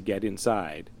demanded to get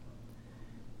inside.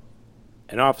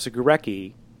 And Officer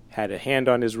Gorecki had a hand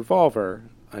on his revolver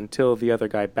until the other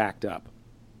guy backed up.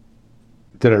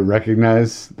 Did I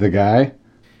recognize the guy?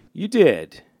 You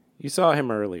did. You saw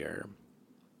him earlier.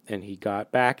 And he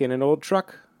got back in an old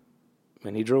truck,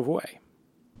 and he drove away.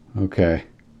 Okay.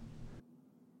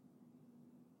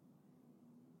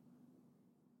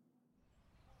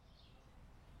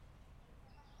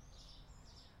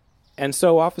 And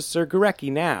so Officer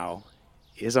Gorecki now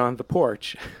is on the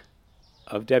porch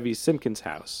of Debbie Simpkins'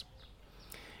 house.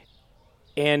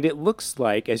 And it looks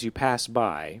like, as you pass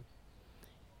by,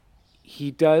 he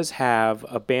does have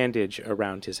a bandage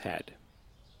around his head.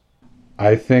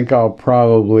 I think I'll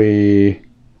probably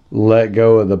let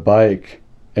go of the bike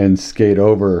and skate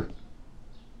over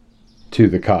to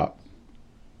the cop.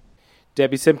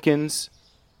 Debbie Simpkins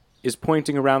is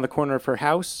pointing around the corner of her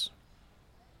house.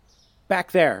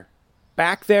 Back there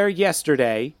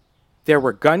yesterday, there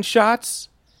were gunshots,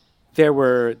 there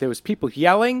was people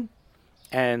yelling,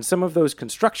 and some of those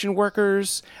construction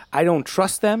workers, I don't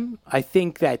trust them. I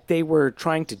think that they were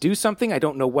trying to do something. I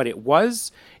don't know what it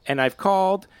was, and I've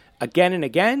called again and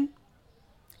again,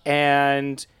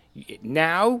 and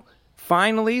now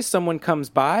finally someone comes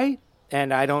by,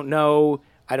 and I don't know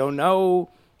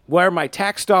where my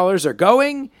tax dollars are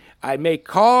going. I make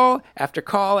call after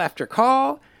call after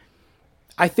call.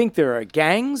 I think there are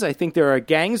gangs. I think there are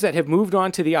gangs that have moved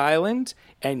onto the island,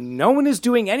 and no one is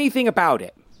doing anything about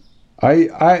it.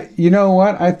 You know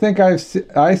what? I think I've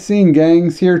seen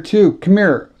gangs here too. Come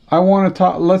here. I want to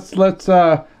talk. Let's.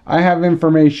 I have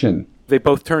information. They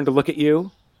both turn to look at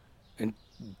you, and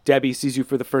Debbie sees you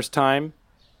for the first time.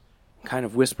 Kind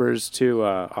of whispers to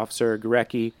Officer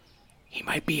Gorecki, "He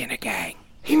might be in a gang.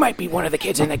 He might be one of the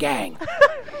kids in the gang."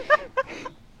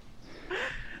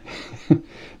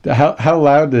 How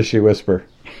loud does she whisper?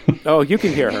 Oh, you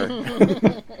can hear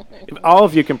her. All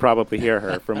of you can probably hear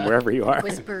her from wherever you are.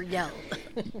 Whisper, yell.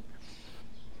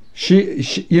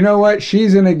 She, you know what?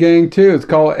 She's in a gang too. It's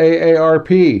called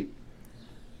AARP.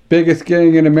 Biggest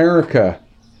gang in America.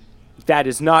 That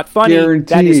is not funny.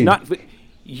 Guaranteed. That is not...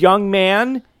 Young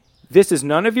man, this is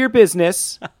none of your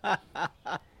business.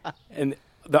 And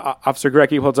the Officer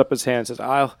Gorecki holds up his hand and says,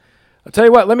 I'll tell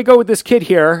you what, let me go with this kid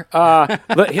here.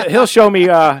 He'll show me...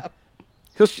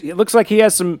 it looks like he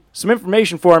has some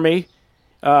information for me.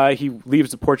 He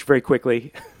leaves the porch very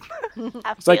quickly.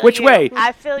 It's like, which way?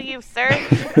 I feel you, sir.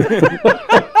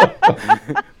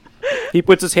 He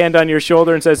puts his hand on your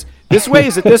shoulder and says, this way?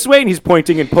 Is it this way? And he's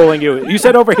pointing and pulling you. You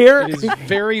said over here? It is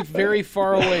very, very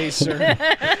far away, sir.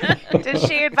 Did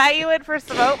she invite you in for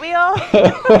some oatmeal?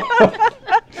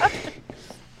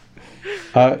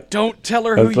 Don't tell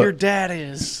her who your dad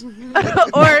is.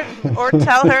 or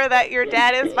tell her that your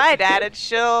dad is my dad, and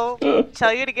she'll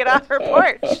tell you to get off her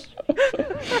porch.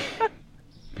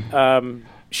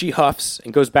 She huffs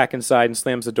and goes back inside and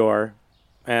slams the door.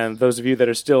 And those of you that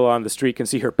are still on the street can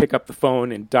see her pick up the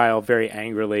phone and dial very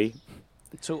angrily.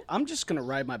 So I'm just going to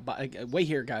ride my bike. Wait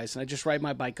here, guys. And I just ride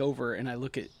my bike over, and I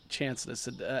look at Chance and I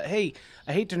said, hey,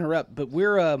 I hate to interrupt, but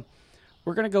we're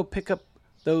going to go pick up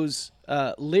those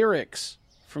lyrics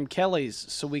from Kelly's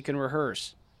so we can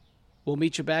rehearse. We'll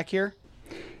meet you back here?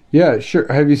 Yeah,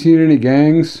 sure. Have you seen any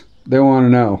gangs? They want to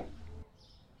know.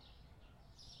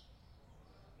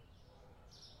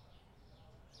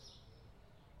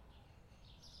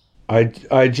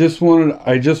 I just wanted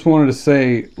to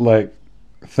say, like,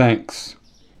 thanks.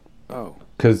 Oh.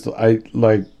 Because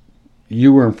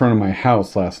you were in front of my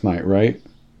house last night, right?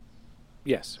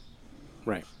 Yes.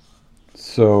 Right.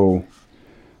 So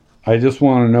I just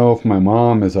want to know if my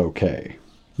mom is okay.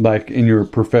 Like, in your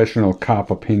professional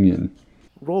cop opinion.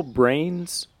 Roll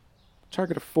brains.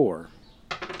 Target of 4.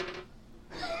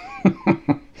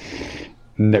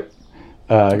 Nope.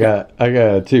 I got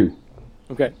a 2.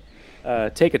 Okay.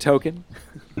 Take a token.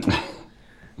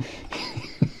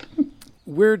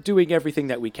 We're doing everything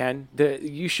that we can.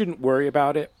 You shouldn't worry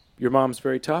about it. Your mom's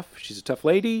very tough. She's a tough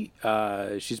lady.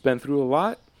 She's been through a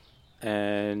lot,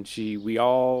 and we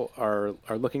all are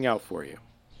looking out for you.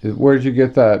 Where'd you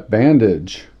get that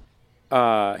bandage?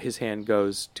 His hand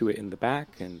goes to it in the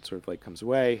back and sort of like comes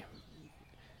away.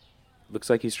 Looks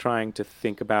like he's trying to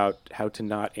think about how to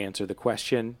not answer the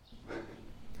question.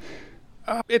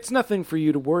 It's nothing for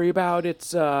you to worry about.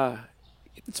 It's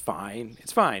fine.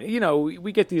 It's fine. You know,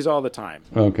 we get these all the time.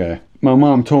 Okay. My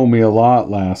mom told me a lot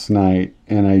last night,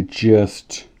 and I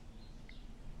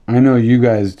know you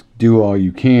guys do all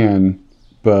you can,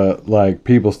 but, like,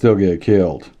 people still get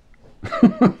killed.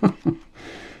 The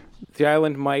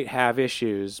island might have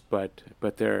issues, but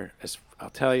they're, I'll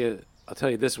tell you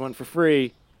this one for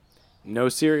free. No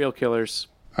serial killers.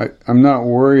 I'm not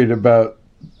worried about,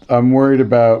 I'm worried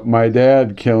about my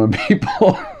dad killing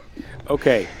people.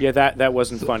 Okay, yeah, that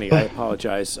wasn't funny. I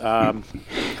apologize.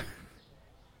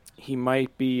 He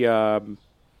might be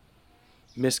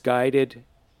misguided,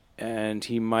 and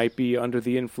he might be under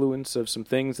the influence of some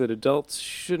things that adults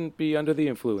shouldn't be under the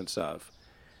influence of.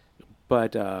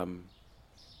 But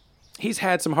he's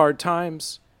had some hard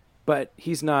times, but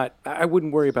he's not. I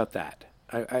wouldn't worry about that.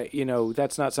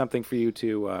 That's not something for you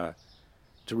to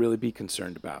really be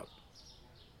concerned about.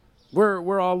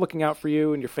 We're all looking out for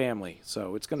you and your family,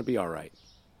 so it's going to be all right.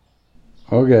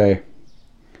 Okay.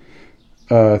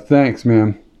 Thanks,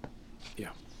 man. Yeah.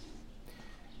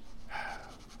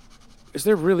 Is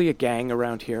there really a gang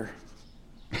around here?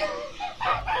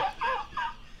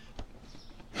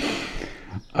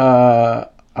 I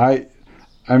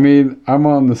mean, I'm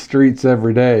on the streets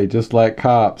every day, just like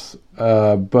cops.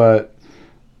 But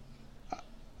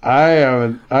I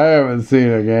haven't seen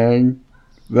a gang.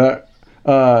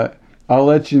 I'll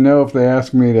let you know if they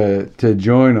ask me to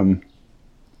join them.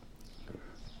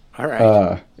 All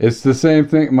right. It's the same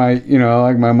thing.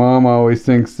 My mom always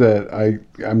thinks that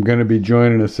I'm going to be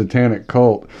joining a satanic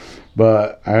cult,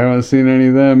 but I haven't seen any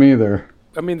of them either.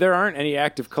 I mean, there aren't any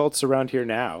active cults around here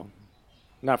now.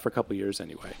 Not for a couple years,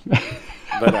 anyway.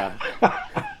 But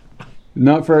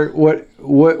not for what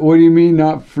do you mean?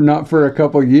 Not for a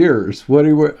couple years? What do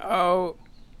you? Oh,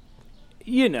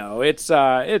 it's.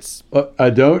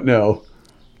 I don't know.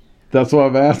 That's what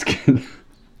I'm asking.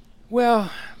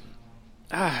 Well,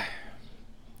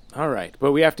 all right,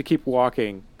 but we have to keep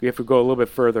walking. We have to go a little bit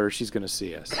further. She's going to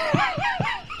see us.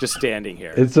 Just standing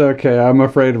here. It's okay. I'm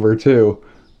afraid of her too.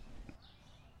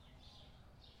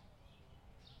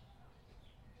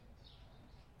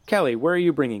 Kelly, where are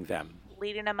you bringing them?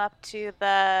 Leading them up to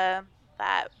the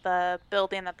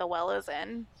building that the well is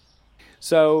in.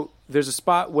 So there's a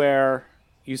spot where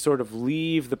you sort of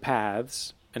leave the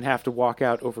paths and have to walk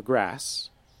out over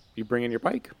grass. You bring in your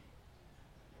bike?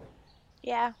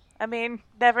 Yeah. I mean,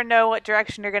 never know what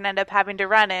direction you're going to end up having to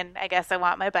run in. I guess I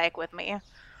want my bike with me.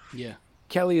 Yeah.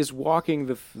 Kelly is walking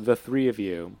the three of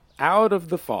you out of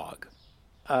the fog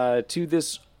to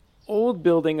this old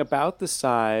building about the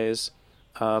size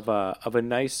of a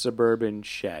nice suburban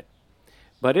shed.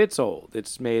 But it's old.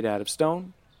 It's made out of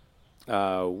stone,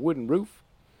 wooden roof,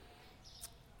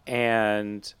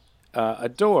 and a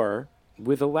door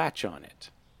with a latch on it.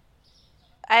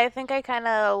 I think I kind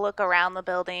of look around the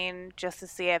building just to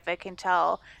see if I can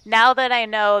tell. Now that I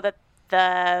know that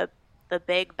the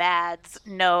big bads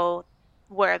know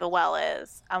where the well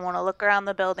is, I want to look around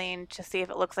the building to see if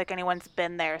it looks like anyone's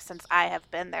been there since I have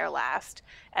been there last,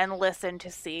 and listen to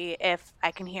see if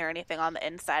I can hear anything on the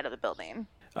inside of the building.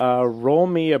 Roll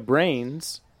me a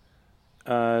brains.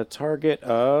 Target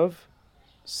of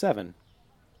 7.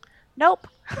 Nope.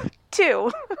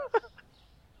 2.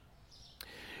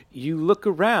 You look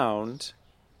around.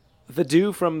 The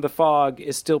dew from the fog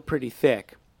is still pretty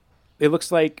thick. It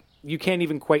looks like you can't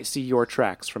even quite see your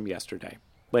tracks from yesterday.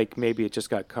 Like maybe it just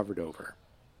got covered over.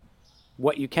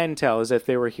 What you can tell is that if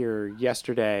they were here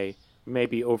yesterday,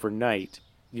 maybe overnight,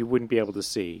 you wouldn't be able to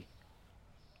see.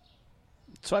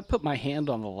 So I put my hand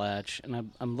on the latch,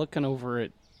 and I'm looking over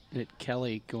at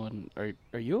Kelly going,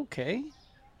 are you okay?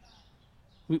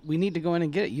 We need to go in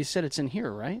and get it. You said it's in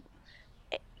here, right?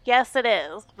 Yes, it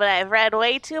is. But I've read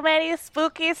way too many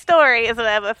spooky stories, and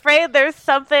I'm afraid there's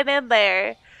something in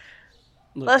there.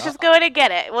 Look, Let's just go in and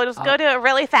get it. We'll just go do it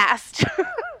really fast.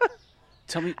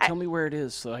 Tell me where it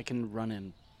is so I can run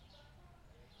in.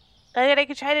 I mean, I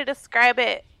could try to describe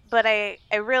it, but I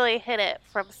really hid it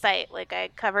from sight. Like, I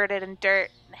covered it in dirt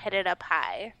and hid it up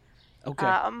high. Okay.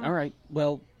 All right.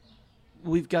 Well,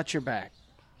 we've got your back.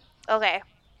 Okay.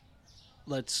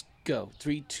 Let's go.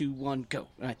 3, 2, 1, go.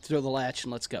 All right, throw the latch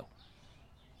and let's go.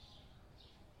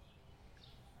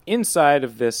 Inside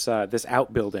of this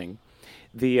outbuilding,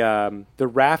 the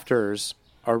rafters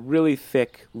are really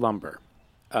thick lumber.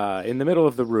 In the middle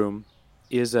of the room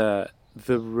is the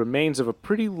remains of a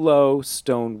pretty low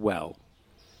stone well,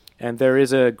 and there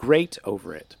is a grate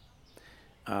over it.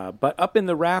 But up in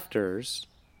the rafters,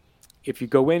 if you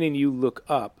go in and you look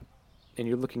up, and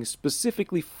you're looking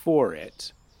specifically for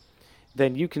it,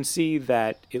 then you can see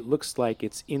that it looks like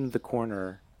it's in the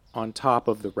corner on top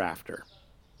of the rafter.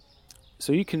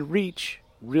 So you can reach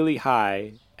really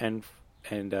high and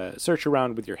search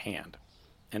around with your hand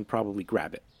and probably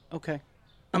grab it. Okay.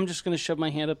 I'm just going to shove my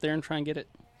hand up there and try and get it.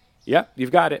 Yep,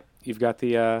 you've got it. You've got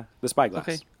the spyglass.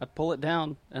 Okay. I pull it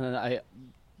down, and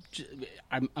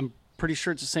I'm pretty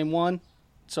sure it's the same one.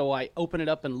 So I open it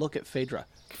up and look at Phaedra.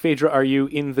 Phaedra, are you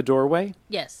in the doorway?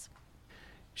 Yes.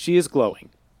 She is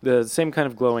glowing. The same kind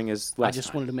of glowing as last I just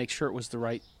time. wanted to make sure it was the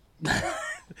right...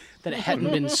 that it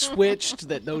hadn't been switched,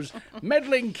 that those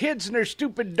meddling kids and their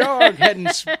stupid dog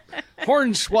hadn't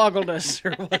hornswoggled us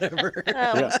or whatever.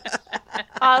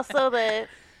 Also,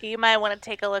 you might want to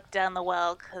take a look down the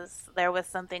well because there was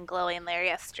something glowing there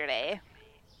yesterday.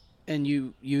 And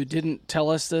you didn't tell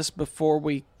us this before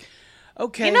we...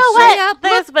 Okay. You know what?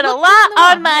 There's been a lot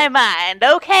on my mind,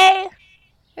 okay?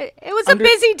 It was a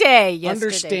busy day yesterday.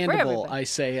 Understandable, I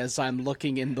say, as I'm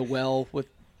looking in the well with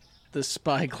the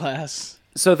spyglass.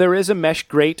 So there is a mesh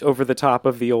grate over the top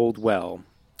of the old well.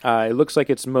 It looks like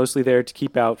it's mostly there to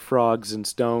keep out frogs and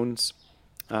stones.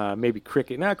 Maybe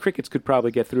cricket. Now, crickets could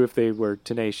probably get through if they were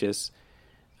tenacious.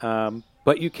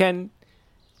 But you can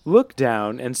look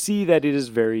down and see that it is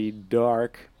very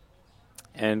dark.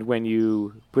 And when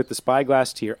you put the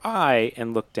spyglass to your eye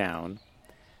and look down,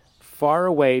 far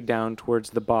away down towards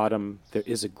the bottom, there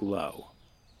is a glow.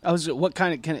 What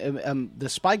kind of the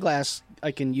spyglass?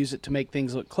 I can use it to make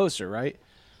things look closer, right?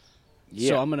 Yeah.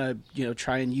 So I'm gonna,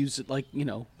 try and use it like,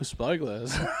 a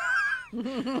spyglass.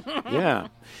 Yeah.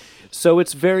 So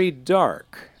it's very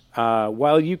dark.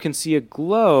 While you can see a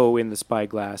glow in the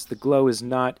spyglass, the glow is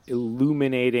not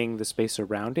illuminating the space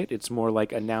around it. It's more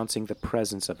like announcing the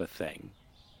presence of a thing.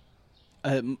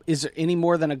 Is there any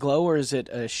more than a glow, or is it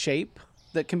a shape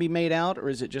that can be made out, or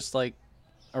is it just like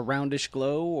a roundish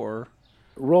glow, or...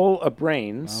 Roll a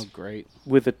brains. Oh, great.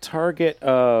 With a target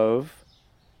of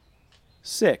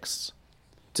 6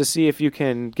 to see if you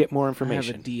can get more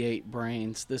information. I have a D8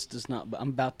 brains. This does not... I'm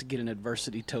about to get an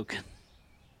adversity token.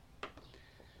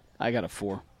 I got a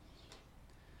 4.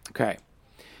 Okay.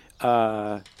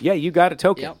 Yeah, you got a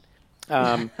token.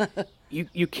 Yep.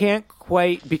 You can't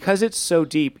quite... Because it's so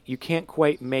deep, you can't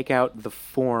quite make out the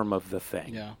form of the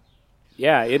thing. Yeah.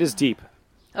 Yeah, it is deep.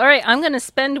 All right, I'm going to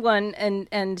spend one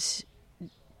and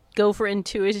go for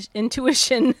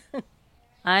intuition.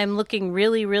 I'm looking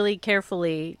really, really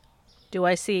carefully. Do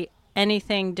I see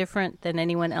anything different than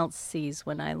anyone else sees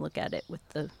when I look at it with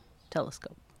the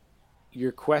telescope?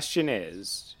 Your question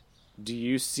is, do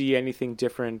you see anything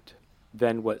different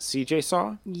than what CJ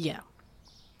saw? Yeah.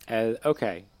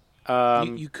 Okay.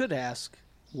 You could ask,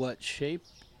 what shape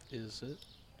is it?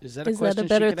 Is that a question? Is that a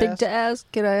better thing to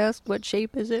ask? Can I ask what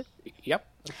shape is it? Yep.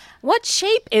 What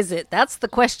shape is it? That's the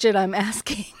question I'm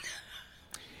asking.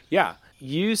 Yeah.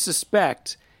 You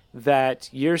suspect that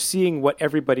you're seeing what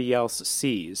everybody else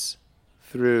sees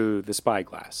through the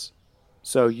spyglass.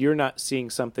 So you're not seeing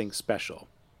something special.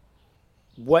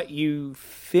 What you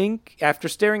think, after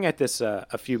staring at this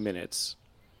a few minutes,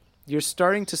 you're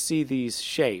starting to see these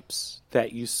shapes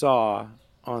that you saw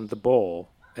on the bowl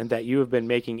and that you have been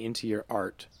making into your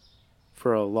art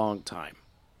for a long time.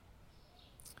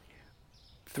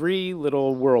 3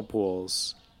 little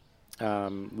whirlpools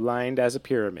lined as a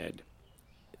pyramid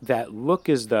that look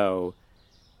as though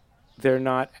they're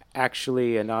not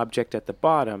actually an object at the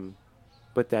bottom,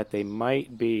 but that they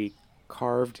might be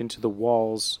carved into the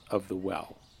walls of the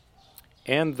well.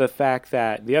 And the fact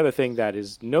that the other thing that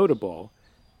is notable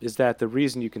is that the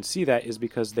reason you can see that is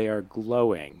because they are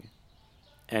glowing.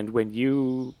 And when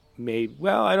you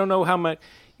I don't know how much,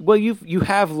 you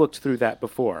have looked through that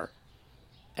before.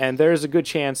 And there's a good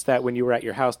chance that when you were at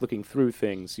your house looking through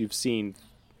things, you've seen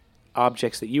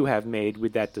objects that you have made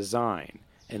with that design,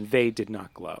 and they did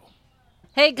not glow.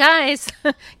 Hey, guys,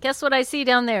 guess what I see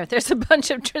down there? There's a bunch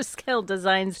of Triskel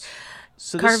designs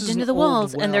carved into the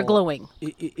walls, and they're glowing.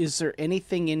 Is there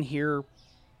anything in here?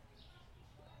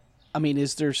 I mean,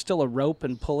 is there still a rope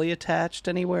and pulley attached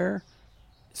anywhere?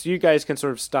 So you guys can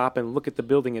sort of stop and look at the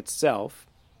building itself.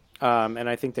 And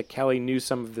I think that Kelly knew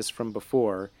some of this from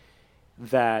before,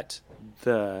 that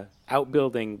the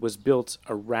outbuilding was built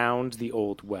around the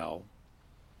old well.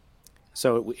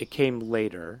 So it came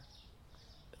later.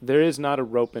 There is not a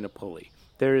rope and a pulley.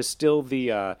 There is still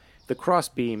the cross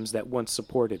beams that once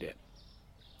supported it.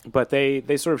 But they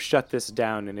sort of shut this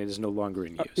down, and it is no longer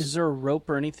in use. Is there a rope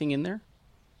or anything in there?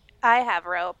 I have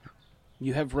rope.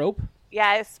 You have rope? Yeah,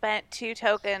 I spent 2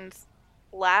 tokens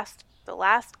the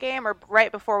last game or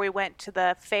right before we went to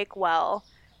the fake well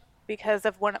because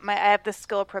of I have the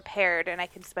skill prepared, and I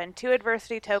can spend 2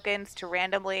 adversity tokens to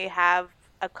randomly have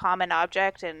a common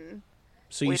object and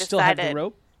So you we still have the decided-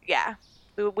 rope? Yeah.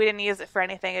 We didn't use it for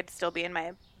anything. It'd still be in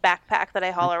my backpack that I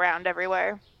haul around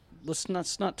everywhere. Let's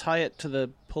not tie it to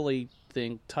the pulley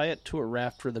thing. Tie it to a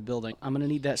raft for the building. I'm gonna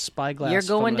need that spyglass. You're if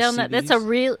I'm going gonna down see that. That's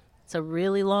it's a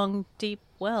really long, deep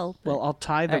well. but- Well, I'll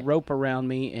tie the Alright. rope around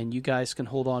me, and you guys can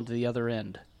hold on to the other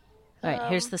end. all right,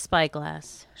 here's the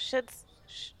spyglass.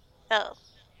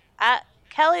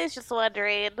 Kelly's just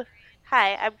wondering.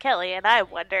 Hi, I'm Kelly, and I'm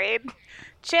wondering.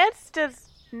 Chance does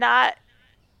not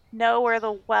know where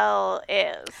the well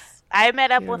is. I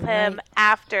met up with him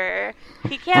after.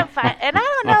 He can't find, and I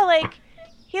don't know, like,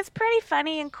 he's pretty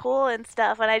funny and cool and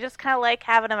stuff, and I just kind of like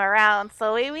having him around.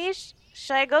 So maybe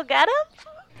should I go get him?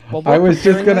 Well, I was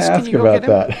just going to Can ask you go about get him?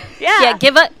 that. Yeah.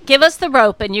 Yeah, give us the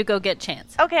rope, and you go get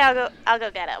Chance. Okay, I'll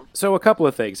go get him. So a couple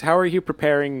of things. How are you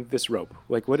preparing this rope?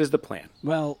 Like, what is the plan?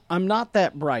 Well, I'm not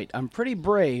that bright. I'm pretty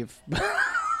brave.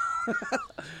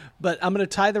 But I'm going to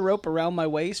tie the rope around my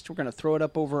waist. We're going to throw it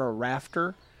up over a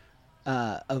rafter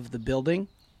of the building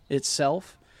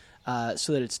itself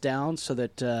so that it's down, so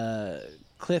that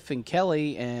Cliff and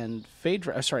Kelly and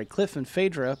Phaedra, Cliff and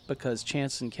Phaedra, because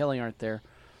Chance and Kelly aren't there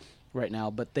right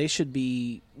now, but they should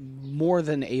be more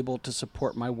than able to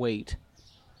support my weight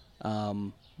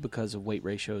because of weight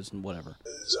ratios and whatever.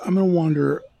 I'm going to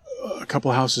wander a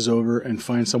couple houses over and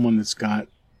find someone that's got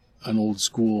an old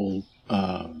school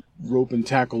rope and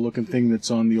tackle looking thing that's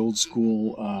on the old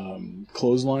school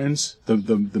clotheslines,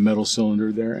 the metal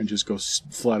cylinder there, and just go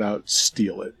flat out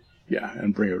steal it. Yeah,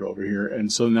 and bring it over here. And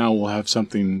so now we'll have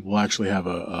something, we'll actually have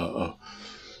a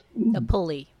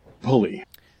pulley. pulley.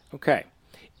 Okay.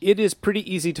 It is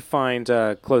pretty easy to find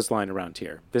a clothesline around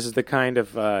here. This is the kind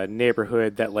of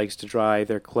neighborhood that likes to dry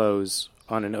their clothes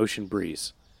on an ocean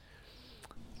breeze.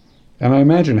 And I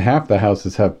imagine half the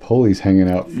houses have pulleys hanging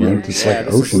out front. It's like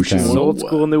this is Ocean Town. old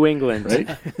school New England.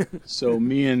 Right? So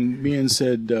me and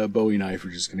said Bowie knife are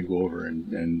just going to go over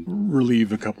and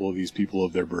relieve a couple of these people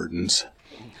of their burdens.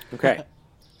 Okay.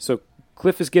 So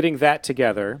Cliff is getting that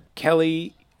together.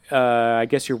 Kelly, I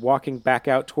guess you're walking back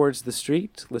out towards the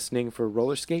street, listening for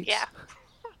roller skates? Yeah.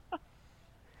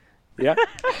 Yeah?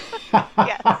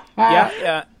 Yeah.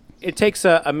 Yeah. It takes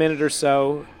a minute or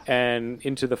so, and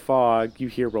into the fog, you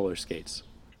hear roller skates.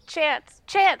 Chance,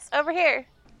 over here.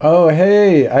 Oh,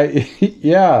 hey.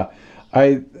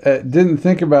 I didn't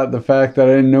think about the fact that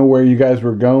I didn't know where you guys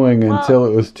were going until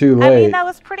it was too I late. mean, that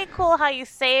was pretty cool how you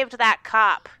saved that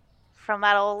cop from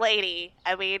that old lady.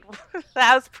 I mean,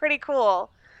 that was pretty cool.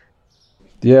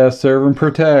 Yeah, serve and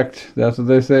protect. That's what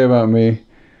they say about me.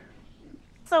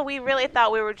 So we really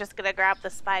thought we were just going to grab the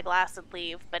spyglass and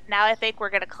leave, but now I think we're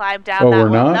going to climb down Oh, that we're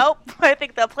well. not? Nope, I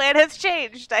think the plan has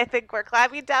changed. I think we're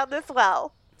climbing down this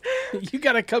well. You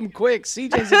got to come quick.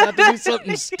 CJ's about to do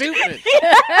something stupid.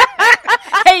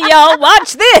 Hey, y'all,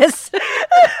 watch this.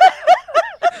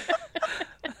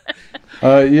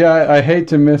 Yeah, I hate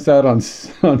to miss out on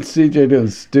CJ doing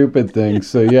stupid things.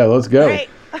 So yeah, let's go. Right.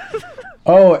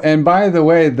 Oh, and by the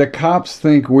way, the cops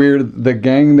think the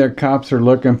gang their cops are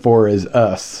looking for is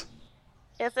us.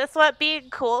 Is this what being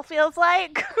cool feels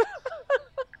like?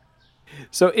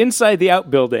 So inside the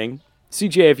outbuilding,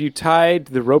 CJ, have you tied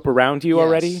the rope around you Yes.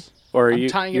 already? Or are I'm you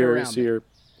tying it you're- around so me. you're,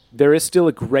 there is still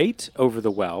a grate over the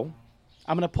well.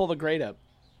 I'm going to pull the grate up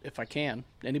if I can.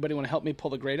 Anybody want to help me pull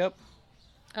the grate up?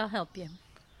 I'll help you.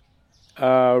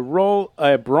 Roll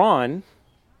a brawn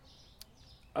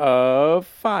of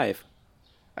 5.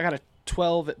 I got a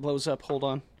 12. It blows up. Hold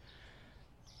on.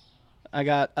 I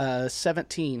got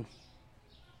 17.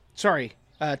 Sorry,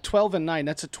 12 and 9.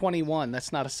 That's a 21.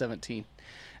 That's not a 17.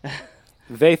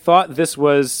 They thought this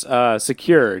was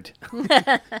secured,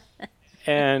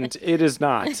 and it is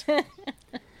not.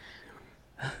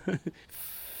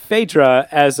 Phaedra,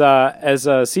 as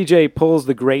CJ pulls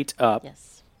the grate up,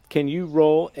 Yes. can you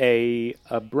roll a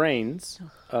brains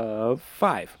of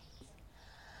 5?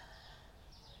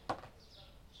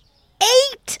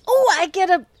 8. Oh, I get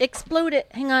to explode it.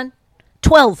 Hang on.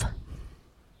 12.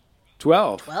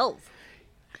 12. 12.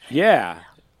 Yeah.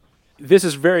 This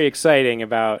is very exciting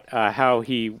about how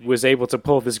he was able to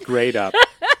pull this grate up.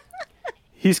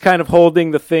 He's kind of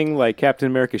holding the thing like Captain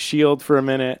America's shield for a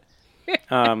minute.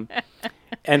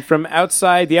 And from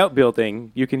outside the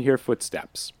outbuilding, you can hear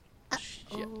footsteps.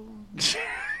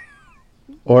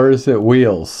 Or is it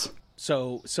wheels?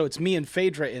 So it's me and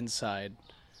Phaedra inside.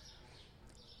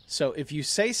 So if you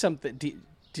say something,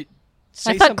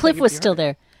 say I thought something Cliff if was you still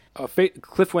heard there.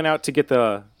 Cliff went out to get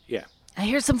the... Yeah. I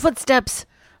hear some footsteps.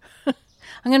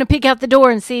 I'm going to peek out the door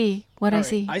and see what All I right,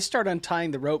 see. I start untying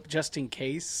the rope just in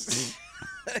case.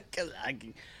 'Cause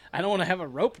I don't want to have a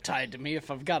rope tied to me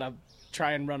if I've got to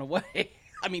try and run away.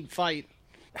 I mean, fight.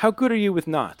 How good are you with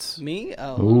knots? Me?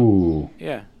 Oh. Ooh.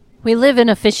 Yeah. We live in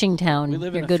a fishing town. We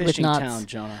live You're in a good fishing with knots. town,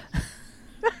 Jonah.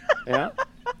 Yeah?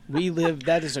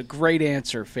 That is a great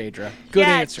answer, Phaedra. Good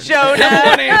Yeah, answer. Jonah. Number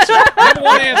one answer. Number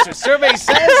one answer. Survey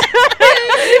says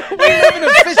we live in a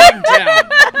fishing town.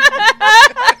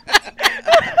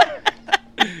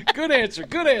 Good answer.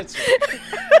 Good answer.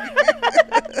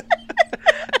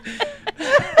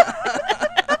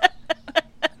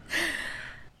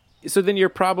 So then you're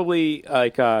probably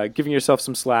like giving yourself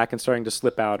some slack and starting to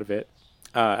slip out of it,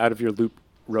 out of your loop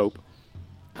rope.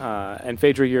 And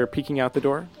Phaedra, you're peeking out the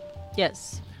door?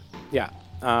 Yes. Yeah.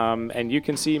 And you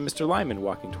can see Mr. Lyman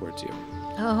walking towards you.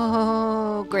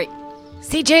 Oh, great.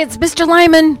 CJ, it's Mr.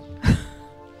 Lyman.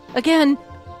 Again.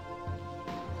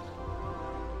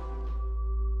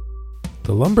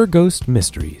 The Lumber Ghost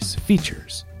Mysteries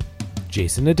features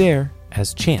Jason Adair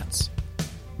as Chance,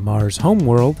 Mars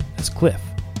Homeworld as Cliff,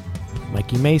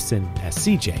 Mikey Mason as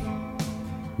CJ,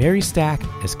 Mary Stack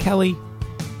as Kelly,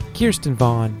 Kirsten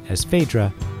Vaughn as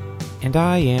Phaedra, and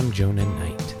I am Jonah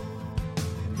Knight.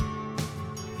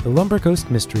 The Lumber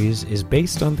Ghost Mysteries is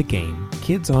based on the game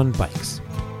Kids on Bikes.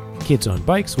 Kids on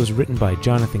Bikes was written by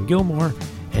Jonathan Gilmore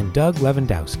and Doug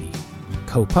Lewandowski,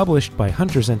 co-published by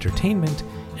Hunters Entertainment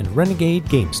and Renegade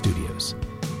Game Studios.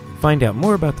 Find out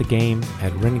more about the game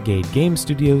at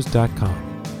renegadegamestudios.com.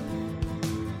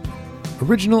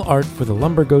 Original art for the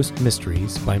Lumber Ghost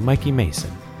Mysteries by Mikey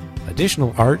Mason.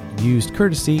 Additional art used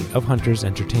courtesy of Hunters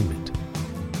Entertainment.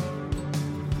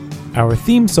 Our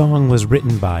theme song was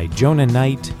written by Jonah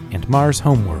Knight and Mars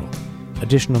Homeworld.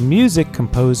 Additional music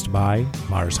composed by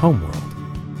Mars Homeworld.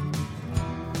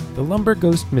 The Lumber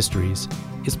Ghost Mysteries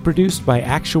is produced by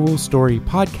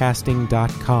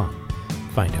ActualStoryPodcasting.com.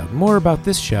 Find out more about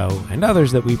this show and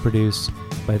others that we produce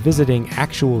by visiting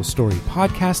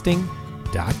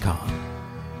ActualStoryPodcasting.com.